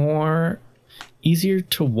more easier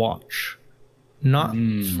to watch. Not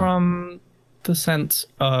from the sense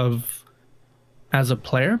of as a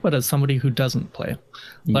player, but as somebody who doesn't play.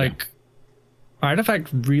 Yeah. Like, Artifact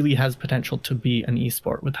really has potential to be an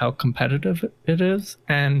esport with how competitive it is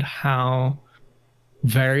and how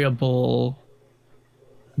variable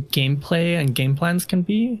gameplay and game plans can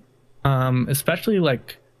be. Especially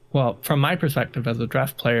like, well, from my perspective as a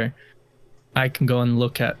draft player, I can go and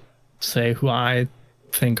look at, say, who I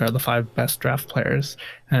think are the 5 best draft players,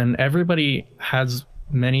 and everybody has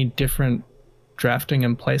many different drafting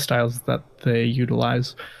and play styles that they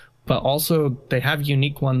utilize, but also they have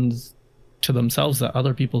unique ones to themselves that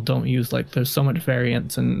other people don't use. Like, there's so much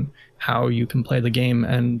variance in how you can play the game,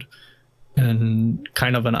 and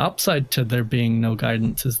kind of an upside to there being no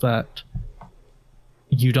guidance is that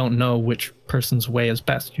you don't know which person's way is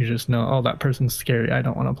best. You just know, oh, that person's scary, I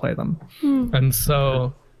don't want to play them. And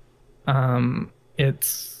so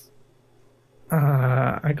it's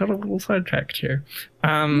I got a little sidetracked here.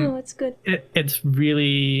 No, it's good. It's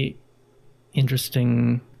really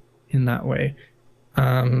interesting in that way.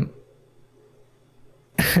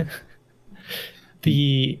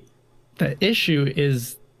 The issue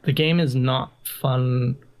is the game is not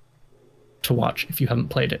fun to watch if you haven't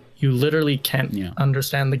played it. You literally can't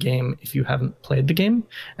understand the game if you haven't played the game,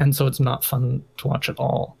 and so it's not fun to watch at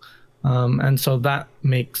all. And so that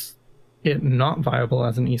makes it not viable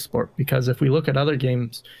as an esport, because if we look at other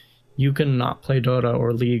games, you can not play Dota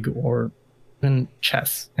or League or even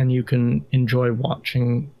chess, and you can enjoy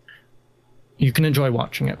watching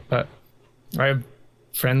it. But I have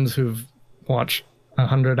friends who've watched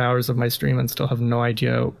 100 hours of my stream and still have no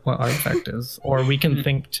idea what Artifact is. Or we can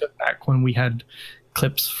think to back when we had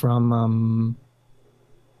clips from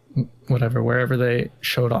wherever they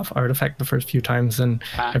showed off Artifact the first few times, and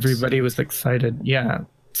PAX. Everybody was excited. Yeah.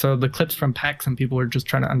 So the clips from PAX, and people were just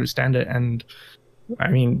trying to understand it. And I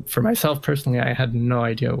mean, for myself personally, I had no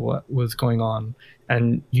idea what was going on.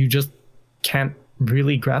 And you just can't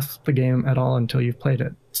really grasp the game at all until you've played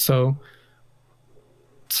it. So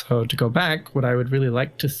to go back, what I would really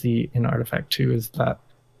like to see in Artifact 2 is that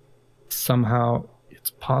somehow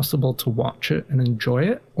it's possible to watch it and enjoy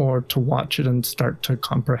it, or to watch it and start to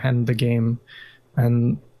comprehend the game.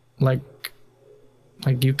 And like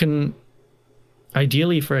you can,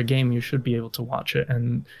 ideally for a game, you should be able to watch it,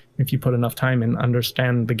 and if you put enough time in,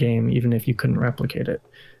 understand the game, even if you couldn't replicate it.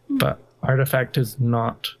 But Artifact is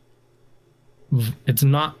not, it's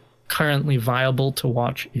not currently viable to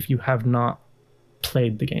watch if you have not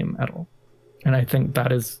played the game at all. And I think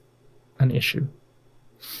that is an issue.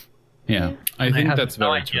 Yeah, I think that's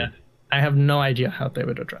very true. I have no idea how they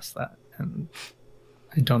would address that, and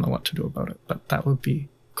I don't know what to do about it, but that would be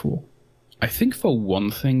cool. I think for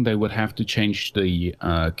one thing, they would have to change the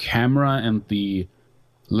camera and the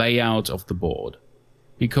layout of the board.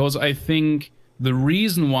 Because I think the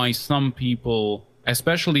reason why some people,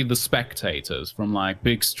 especially the spectators from like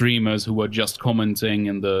big streamers who were just commenting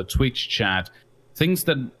in the Twitch chat, things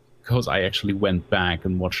that, because I actually went back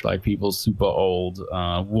and watched like people's super old,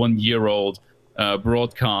 1-year-old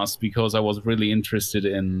broadcasts, because I was really interested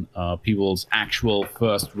in people's actual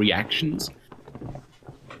first reactions.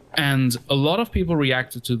 And a lot of people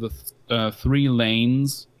reacted to the 3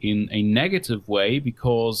 lanes in a negative way,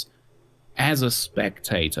 because as a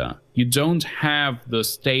spectator, you don't have the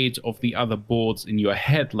state of the other boards in your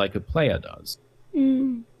head like a player does.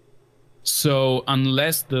 So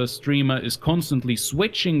unless the streamer is constantly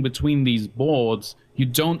switching between these boards, you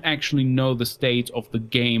don't actually know the state of the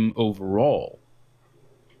game overall.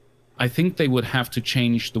 I think they would have to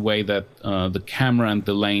change the way that the camera and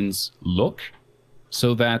the lanes look,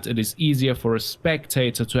 so that it is easier for a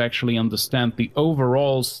spectator to actually understand the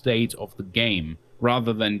overall state of the game,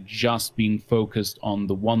 rather than just being focused on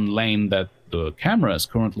the one lane that the camera is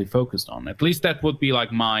currently focused on. At least that would be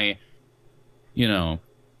like my,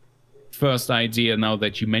 first idea now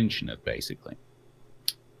that you mention it, basically?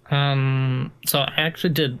 So I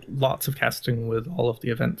actually did lots of casting with all of the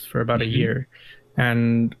events for about a year,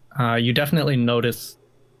 and you definitely notice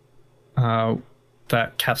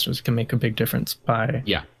that casters can make a big difference by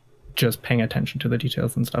just paying attention to the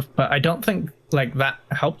details and stuff. But I don't think like that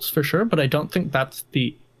helps for sure. But I don't think that's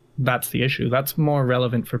the issue. That's more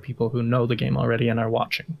relevant for people who know the game already and are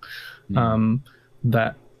watching.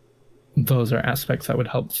 That those are aspects that would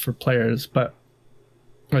help for players, but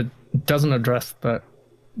it doesn't address that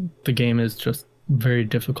the game is just very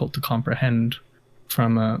difficult to comprehend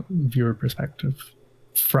from a viewer perspective,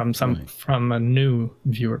 from a new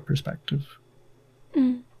viewer perspective.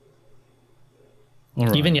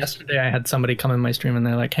 Even yesterday, I had somebody come in my stream and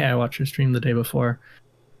they're like, "Hey, I watched your stream the day before,"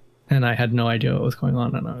 and I had no idea what was going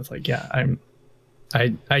on. And I was like, "Yeah,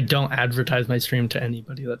 I don't advertise my stream to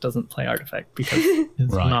anybody that doesn't play Artifact because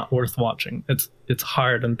it's not worth watching. It's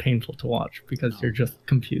hard and painful to watch because you're just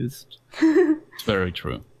confused." It's very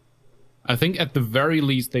true. I think at the very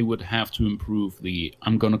least they would have to improve the,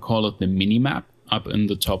 I'm gonna call it the mini-map up in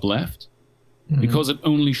the top left, because it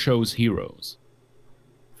only shows heroes.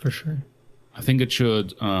 For sure. I think it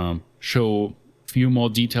should show a few more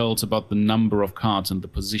details about the number of cards and the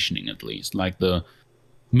positioning at least. Like the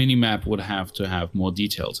minimap would have to have more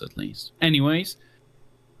details at least. Anyways,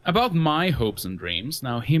 about my hopes and dreams,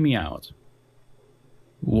 now hear me out.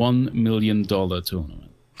 $1 million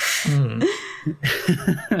tournament.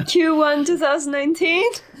 Q1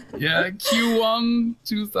 2019? Yeah, Q1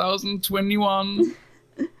 2021.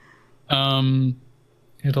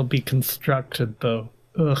 It'll be constructed though.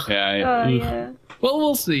 Ugh. Yeah. Well,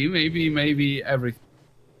 we'll see. Maybe everything.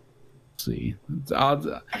 See.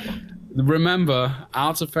 Remember,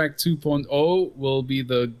 Artifact 2.0 will be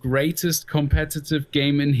the greatest competitive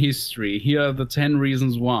game in history. Here are the 10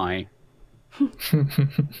 reasons why.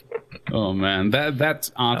 Oh man,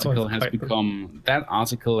 that article has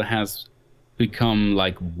become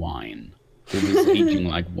like wine. It is aging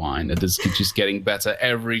like wine. It is just getting better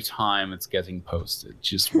every time it's getting posted.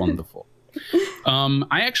 Just wonderful.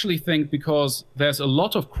 I actually think because there's a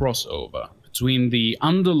lot of crossover between the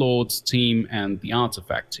Underlords team and the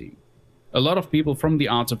Artifact team. A lot of people from the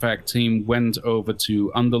Artifact team went over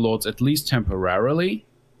to Underlords at least temporarily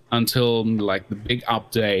until like the big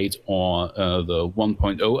update or the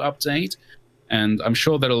 1.0 update. And I'm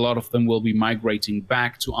sure that a lot of them will be migrating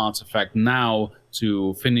back to Artifact now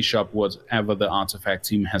to finish up whatever the Artifact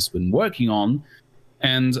team has been working on.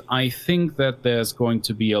 And I think that there's going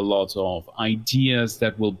to be a lot of ideas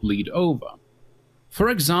that will bleed over. For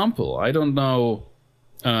example, I don't know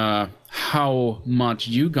how much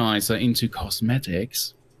you guys are into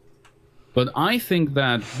cosmetics, but I think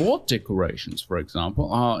that board decorations, for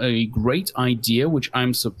example, are a great idea, which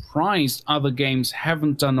I'm surprised other games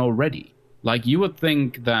haven't done already. Like, you would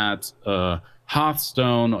think that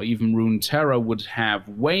Hearthstone or even Runeterra would have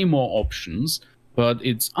way more options, but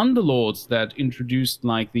it's Underlords that introduced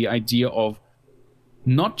like the idea of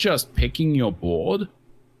not just picking your board,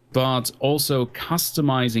 but also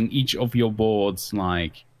customizing each of your boards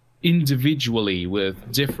like individually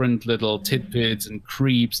with different little tidbits and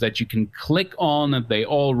creeps that you can click on and they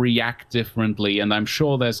all react differently. And I'm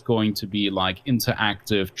sure there's going to be like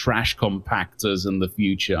interactive trash compactors in the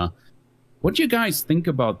future. What do you guys think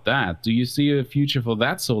about that? Do you see a future for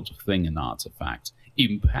that sort of thing in Artifact?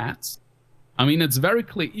 Impats? I mean, it's very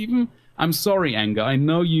clear. Even, I'm sorry, Anger, I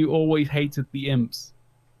know you always hated the imps.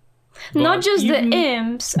 Not just the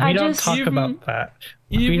imps. We don't talk about that.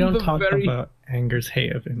 We don't talk about Anger's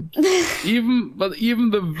hate of imps. Even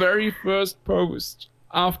the very first post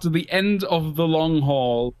after the end of the long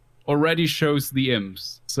haul already shows the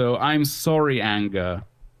imps. So I'm sorry, Anger.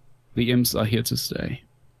 The imps are here to stay.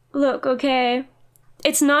 Look, okay,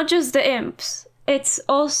 it's not just the imps. It's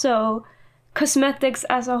also cosmetics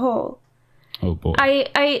as a whole. Oh boy.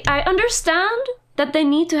 I understand that they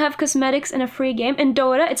need to have cosmetics in a free game. In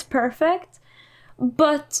Dota, it's perfect.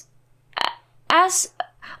 But as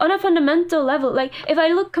on a fundamental level, like, if I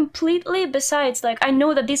look completely besides, like, I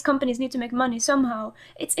know that these companies need to make money somehow,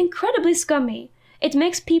 it's incredibly scummy. It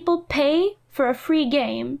makes people pay for a free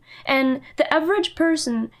game, and the average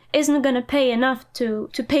person isn't gonna pay enough to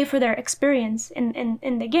pay for their experience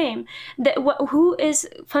in the game. Who is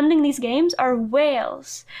funding these games are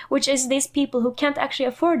whales, which is these people who can't actually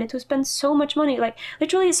afford it, who spend so much money. Like,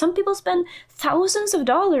 literally, some people spend thousands of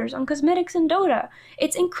dollars on cosmetics in Dota.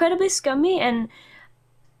 It's incredibly scummy, and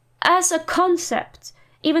as a concept,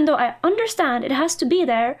 even though I understand it has to be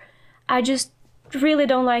there, I just really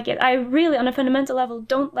don't like it. I really, on a fundamental level,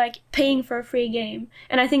 don't like paying for a free game,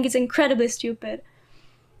 and I think it's incredibly stupid.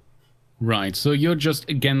 Right. So you're just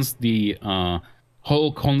against the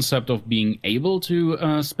whole concept of being able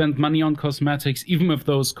to spend money on cosmetics, even if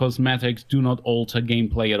those cosmetics do not alter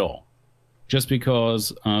gameplay at all. Just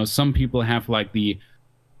because some people have like the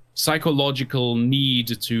psychological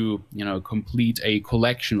need to, you know, complete a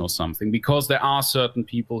collection or something, because there are certain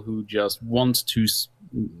people who just want to,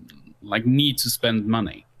 like, need to spend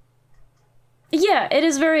money. Yeah, it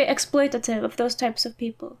is very exploitative of those types of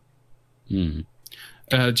people. Do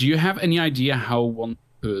you have any idea how one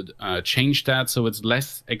could change that so it's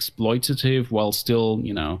less exploitative while still,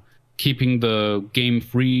 you know, keeping the game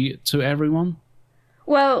free to everyone?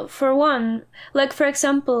 Well, for one, like for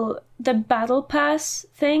example, the battle pass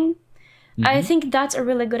thing, I think that's a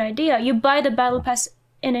really good idea. You buy the battle pass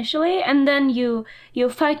initially, and then you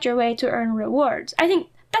fight your way to earn rewards. I think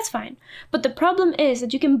that's fine. But the problem is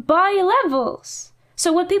that you can buy levels.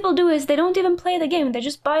 So what people do is they don't even play the game, they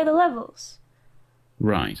just buy the levels.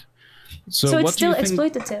 Right. So it's still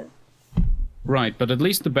exploitative. Right, but at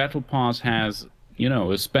least the battle pass has, you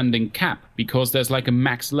know, a spending cap, because there's like a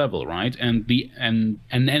max level, right? And an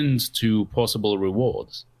end to possible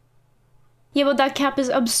rewards. Yeah, but that cap is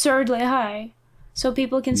absurdly high. So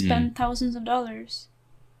people can spend thousands of dollars.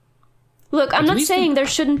 Look, I'm not saying there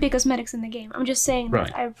shouldn't be cosmetics in the game. I'm just saying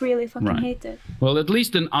that I really fucking hate it. Well, at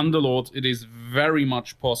least in Underlords, it is very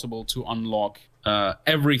much possible to unlock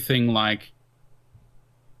everything, like,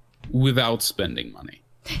 without spending money.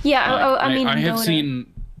 Yeah, like, I mean, I have Dota.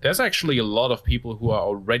 seen there's actually a lot of people who are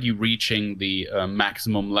already reaching the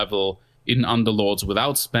maximum level in Underlords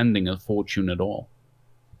without spending a fortune at all.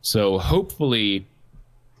 So hopefully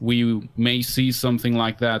we may see something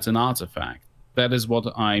like that in Artifact. That is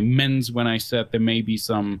what I meant when I said there may be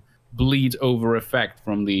some bleed over effect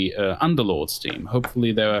from the Underlords team.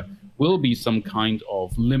 Hopefully there will be some kind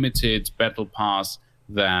of limited battle pass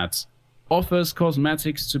that offers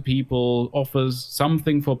cosmetics to people, offers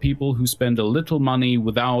something for people who spend a little money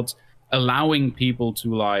without allowing people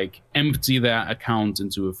to, like, empty their account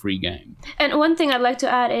into a free game. And one thing I'd like to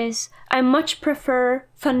add is I much prefer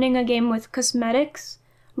funding a game with cosmetics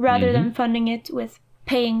rather than funding it with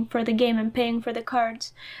paying for the game and paying for the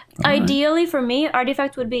cards. Ideally, for me,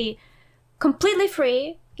 Artifact would be completely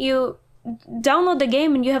free. You download the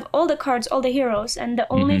game and you have all the cards, all the heroes, and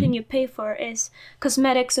the only thing you pay for is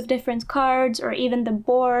cosmetics of different cards, or even the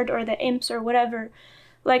board or the imps or whatever.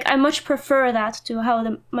 Like, I much prefer that to how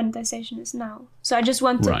the monetization is now. So I just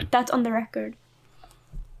want that on the record.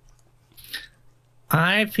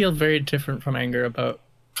 I feel very different from Anger about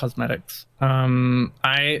cosmetics.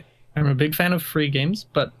 I am a big fan of free games,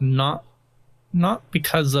 but not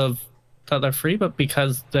because of that they're free, but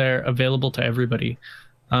because they're available to everybody.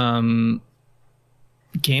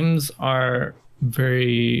 Games are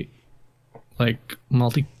very, like,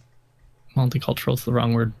 multicultural is the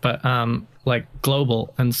wrong word, but like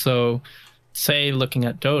global. And so, say, looking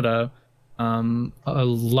at Dota, a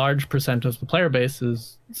large percent of the player base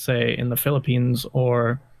is, say, in the Philippines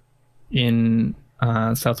or in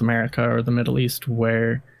South America or the Middle East,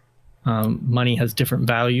 where money has different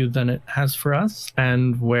value than it has for us,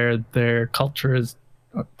 and where their culture is,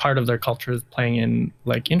 part of their culture is playing in,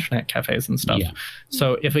 like, internet cafes and stuff.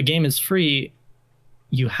 So if a game is free,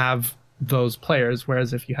 you have those players,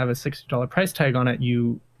 whereas if you have a $60 price tag on it,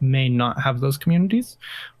 you may not have those communities.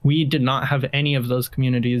 We did not have any of those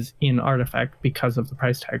communities in Artifact because of the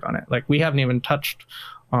price tag on it. Like, we haven't even touched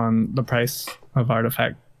on the price of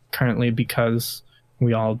Artifact currently because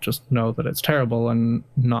we all just know that it's terrible and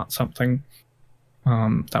not something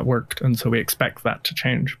that worked, and so we expect that to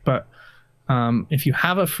change. But if you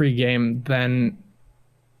have a free game, then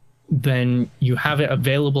you have it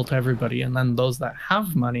available to everybody, and then those that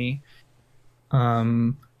have money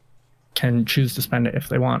can choose to spend it if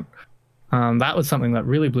they want. That was something that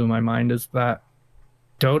really blew my mind, is that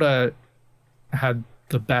Dota had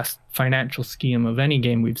the best financial scheme of any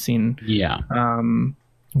game we've seen.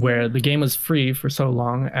 Where the game was free for so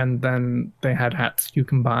long, and then they had hats you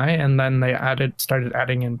can buy, and then they started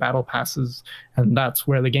adding in battle passes, and that's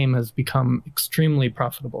where the game has become extremely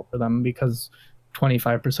profitable for them, because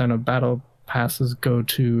 25% of battle passes go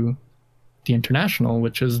to the International,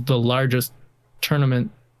 which is the largest tournament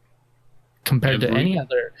compared to any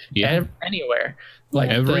other anywhere. Like,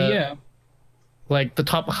 every year, like, the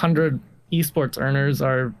top 100 esports earners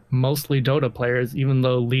are mostly Dota players, even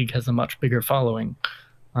though League has a much bigger following.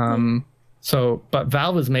 But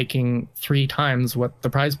Valve is making 3 times what the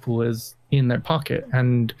prize pool is in their pocket,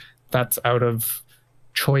 and that's out of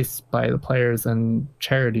choice by the players and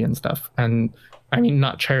charity and stuff. And I mean,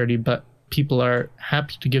 not charity, but people are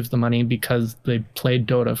happy to give the money because they played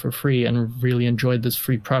Dota for free and really enjoyed this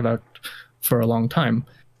free product for a long time.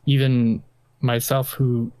 even myself,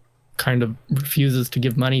 who kind of refuses to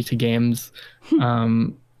give money to games,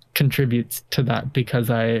 contributes to that, because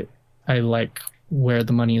I like where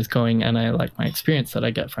the money is going, and I like my experience that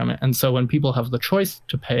I get from it. And so when people have the choice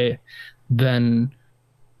to pay, then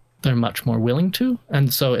they're much more willing to.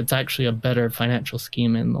 And so it's actually a better financial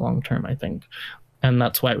scheme in the long term, I think. And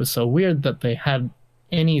that's why it was so weird that they had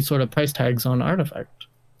any sort of price tags on Artifact.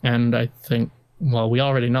 And I think, well, we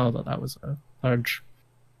already know that that was a large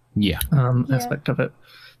aspect of it.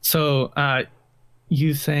 So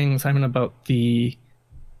you saying, Cymen, about the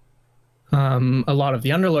a lot of the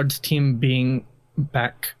Underlords team being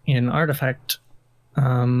back in Artifact,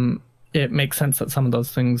 it makes sense that some of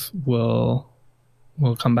those things will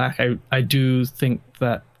come back. I do think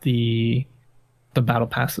that the battle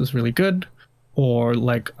pass is really good, or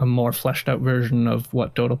like a more fleshed out version of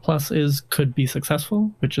what Dota Plus is could be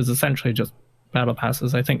successful, which is essentially just battle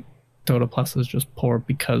passes. I think Dota Plus is just poor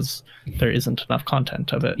because there isn't enough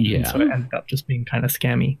content of it. Yeah. And so it ended up just being kind of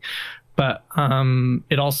scammy. But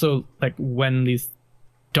it also, like, when these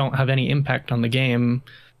don't have any impact on the game,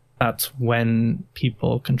 that's when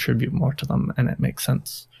people contribute more to them, and it makes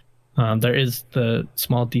sense. There is the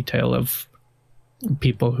small detail of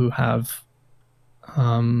people who have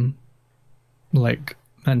like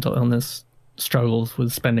mental illness struggles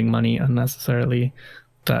with spending money unnecessarily,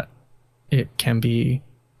 that it can be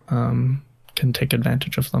can take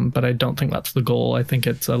advantage of them. But I don't think that's the goal. I think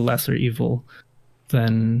it's a lesser evil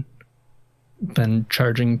than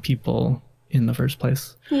charging people in the first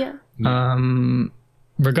place. Yeah.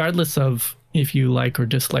 Regardless of if you like or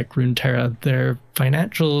dislike Runeterra, their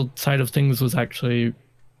financial side of things was actually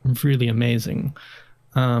really amazing.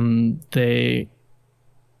 The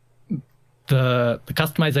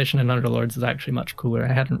customization in Underlords is actually much cooler.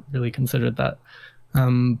 I hadn't really considered that.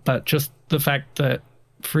 But just the fact that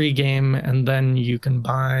free game, and then you can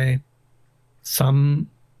buy some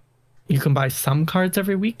cards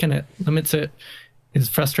every week, and it limits it, is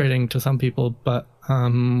frustrating to some people, but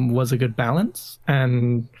was a good balance.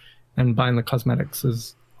 And buying the cosmetics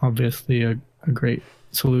is obviously a great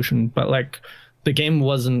solution. But like, the game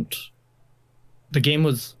was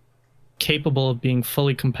capable of being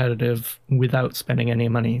fully competitive without spending any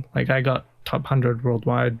money. Like, I got top 100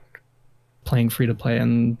 worldwide playing free to play,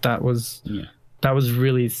 and that was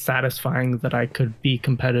really satisfying, that I could be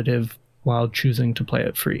competitive while choosing to play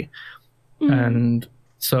it free. And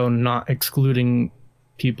so not excluding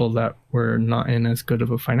people that were not in as good of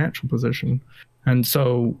a financial position. And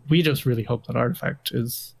so we just really hope that Artifact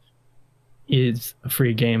is a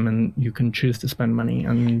free game and you can choose to spend money.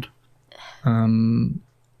 And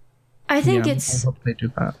I think I hope they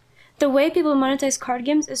do that. The way people monetize card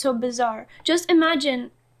games is so bizarre. Just imagine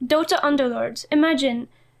Dota Underlords. Imagine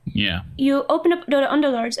you open up Dota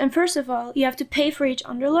Underlords, and first of all, you have to pay for each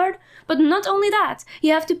Underlord. But not only that,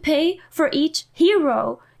 you have to pay for each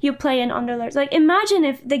hero you play in Underlords. Like, imagine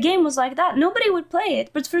if the game was like that. Nobody would play it.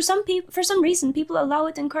 But for some reason, people allow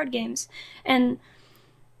it in card games. And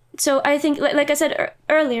so I think, like I said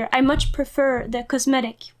earlier, I much prefer the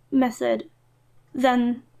cosmetic method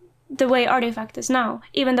than the way Artifact is now.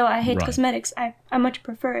 Even though I hate cosmetics, I much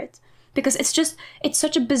prefer it. Because it's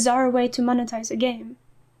such a bizarre way to monetize a game.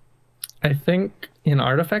 I think in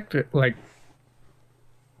Artifact, like,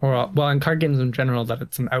 or well, in card games in general, that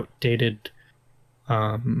it's an outdated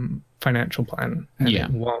financial plan, and it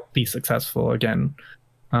won't be successful again.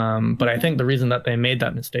 But I think the reason that they made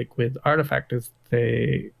that mistake with Artifact is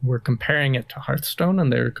they were comparing it to Hearthstone,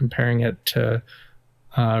 and they were comparing it to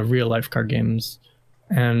real life card games,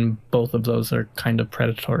 and both of those are kind of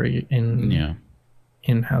predatory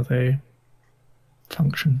in how they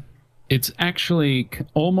function. It's actually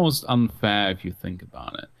almost unfair if you think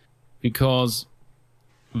about it, because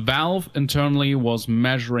Valve internally was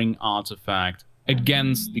measuring Artifact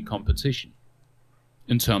against the competition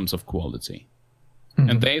in terms of quality.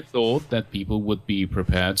 And they thought that people would be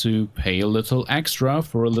prepared to pay a little extra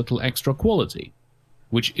for a little extra quality,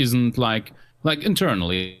 which isn't like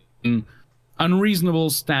internally an unreasonable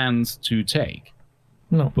stance to take.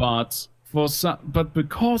 No. But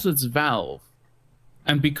because it's Valve,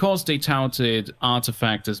 and because they touted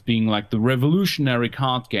Artifact as being like the revolutionary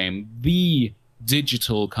card game, the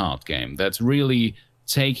digital card game that's really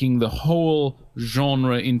taking the whole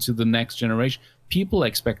genre into the next generation, people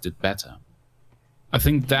expected better. I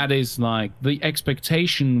think that is like, the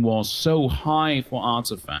expectation was so high for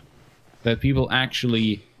Artifact that people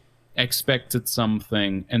actually expected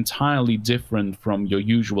something entirely different from your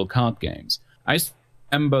usual card games. I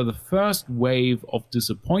remember the first wave of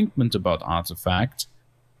disappointment about Artifact,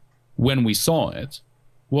 when we saw it,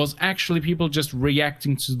 was actually people just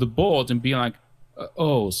reacting to the board and being like,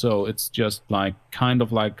 Oh, so it's just like kind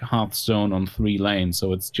of like Hearthstone on 3 lanes,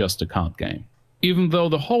 so it's just a card game. Even though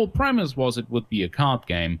the whole premise was it would be a card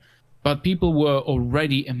game, but people were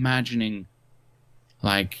already imagining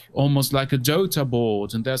like almost like a Dota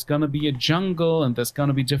board, and there's gonna be a jungle, and there's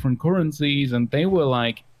gonna be different currencies, and they were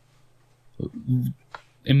like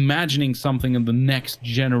imagining something in the next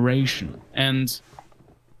generation. And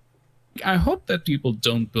I hope that people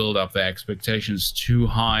don't build up their expectations too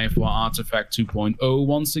high for Artifact 2.0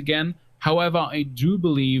 once again. However, I do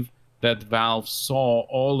believe that Valve saw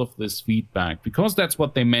all of this feedback, because that's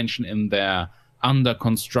what they mention in their under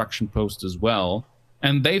construction post as well.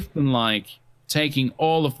 And they've been like taking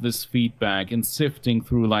all of this feedback and sifting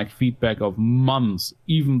through like feedback of months,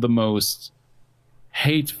 even the most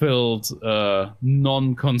hate-filled,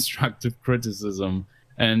 non-constructive criticism,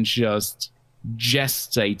 and just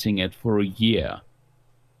gestating it for a year.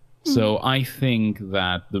 So I think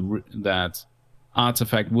that that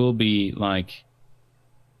Artifact will be like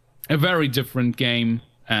a very different game,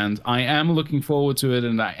 and I am looking forward to it,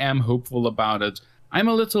 and I am hopeful about it. I'm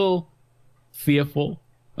a little fearful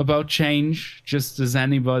about change, just as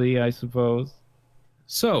anybody, I suppose.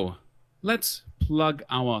 So let's plug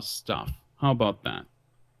our stuff. How about that?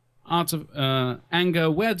 Anger,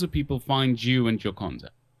 where do people find you and your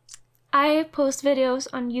content? I post videos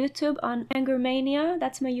on YouTube on Angermania,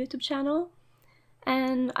 that's my YouTube channel.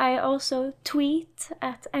 And I also tweet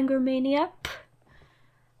at Angermania.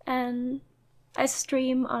 And I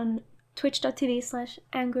stream on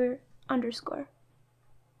twitch.tv/anger_.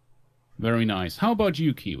 Very nice. How about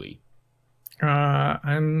you, Kiwi?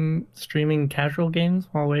 I'm streaming casual games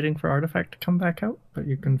while waiting for Artifact to come back out, but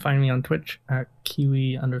you can find me on Twitch at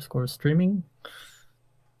Kiwi_streaming.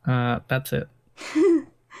 That's it.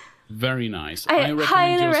 Very nice. I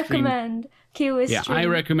highly recommend Kiwi's stream. I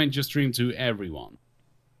recommend your stream to everyone.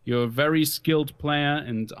 You're a very skilled player,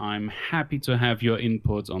 and I'm happy to have your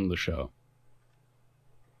input on the show.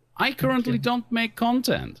 I currently don't make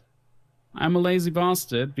content. I'm a lazy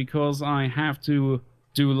bastard because I have to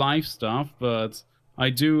do live stuff, but I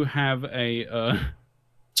do have a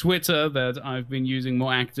Twitter that I've been using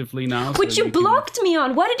more actively now. Which you blocked me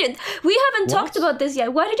on. Why did you? We haven't talked about this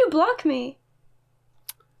yet. Why did you block me?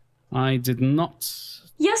 I did not.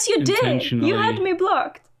 Yes, you did. You had me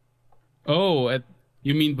blocked. Oh,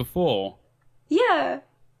 you mean before? Yeah.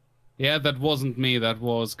 Yeah, that wasn't me. That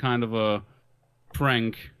was kind of a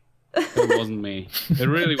prank. That wasn't me. It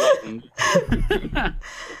really wasn't.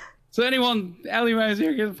 So anyways,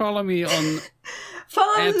 you can follow me on...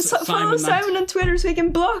 Follow Cymen on Twitter so he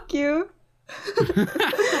can block you.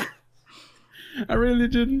 I really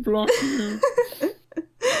didn't block you.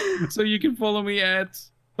 So you can follow me at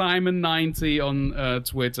Cymen90 on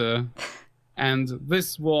Twitter. And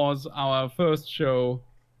this was our first show,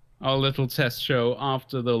 our little test show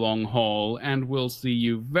after the long haul. And we'll see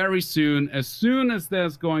you very soon as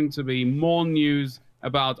there's going to be more news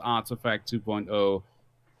about Artifact 2.0.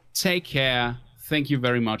 Take care. Thank you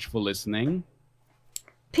very much for listening.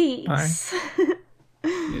 Peace. Bye.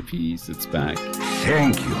 Yeah, peace. It's back.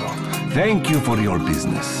 Thank you. Thank you for your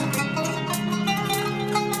business.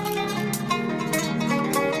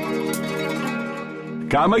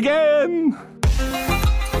 Come again!